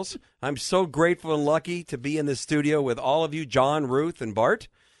individuals. I'm so grateful and lucky to be in the studio with all of you, John, Ruth, and Bart.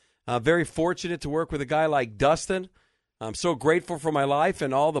 Very fortunate to work with a guy like Dustin. I'm so grateful for my life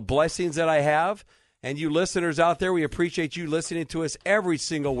and all the blessings that I have. And you listeners out there, we appreciate you listening to us every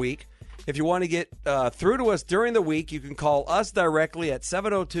single week. If you want to get through to us during the week, you can call us directly at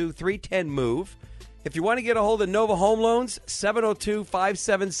 702-310-MOVE. If you want to get a hold of Nova Home Loans,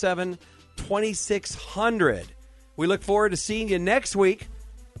 702-577-2600. We look forward to seeing you next week.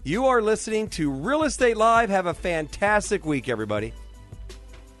 You are listening to Real Estate Live. Have a fantastic week, everybody.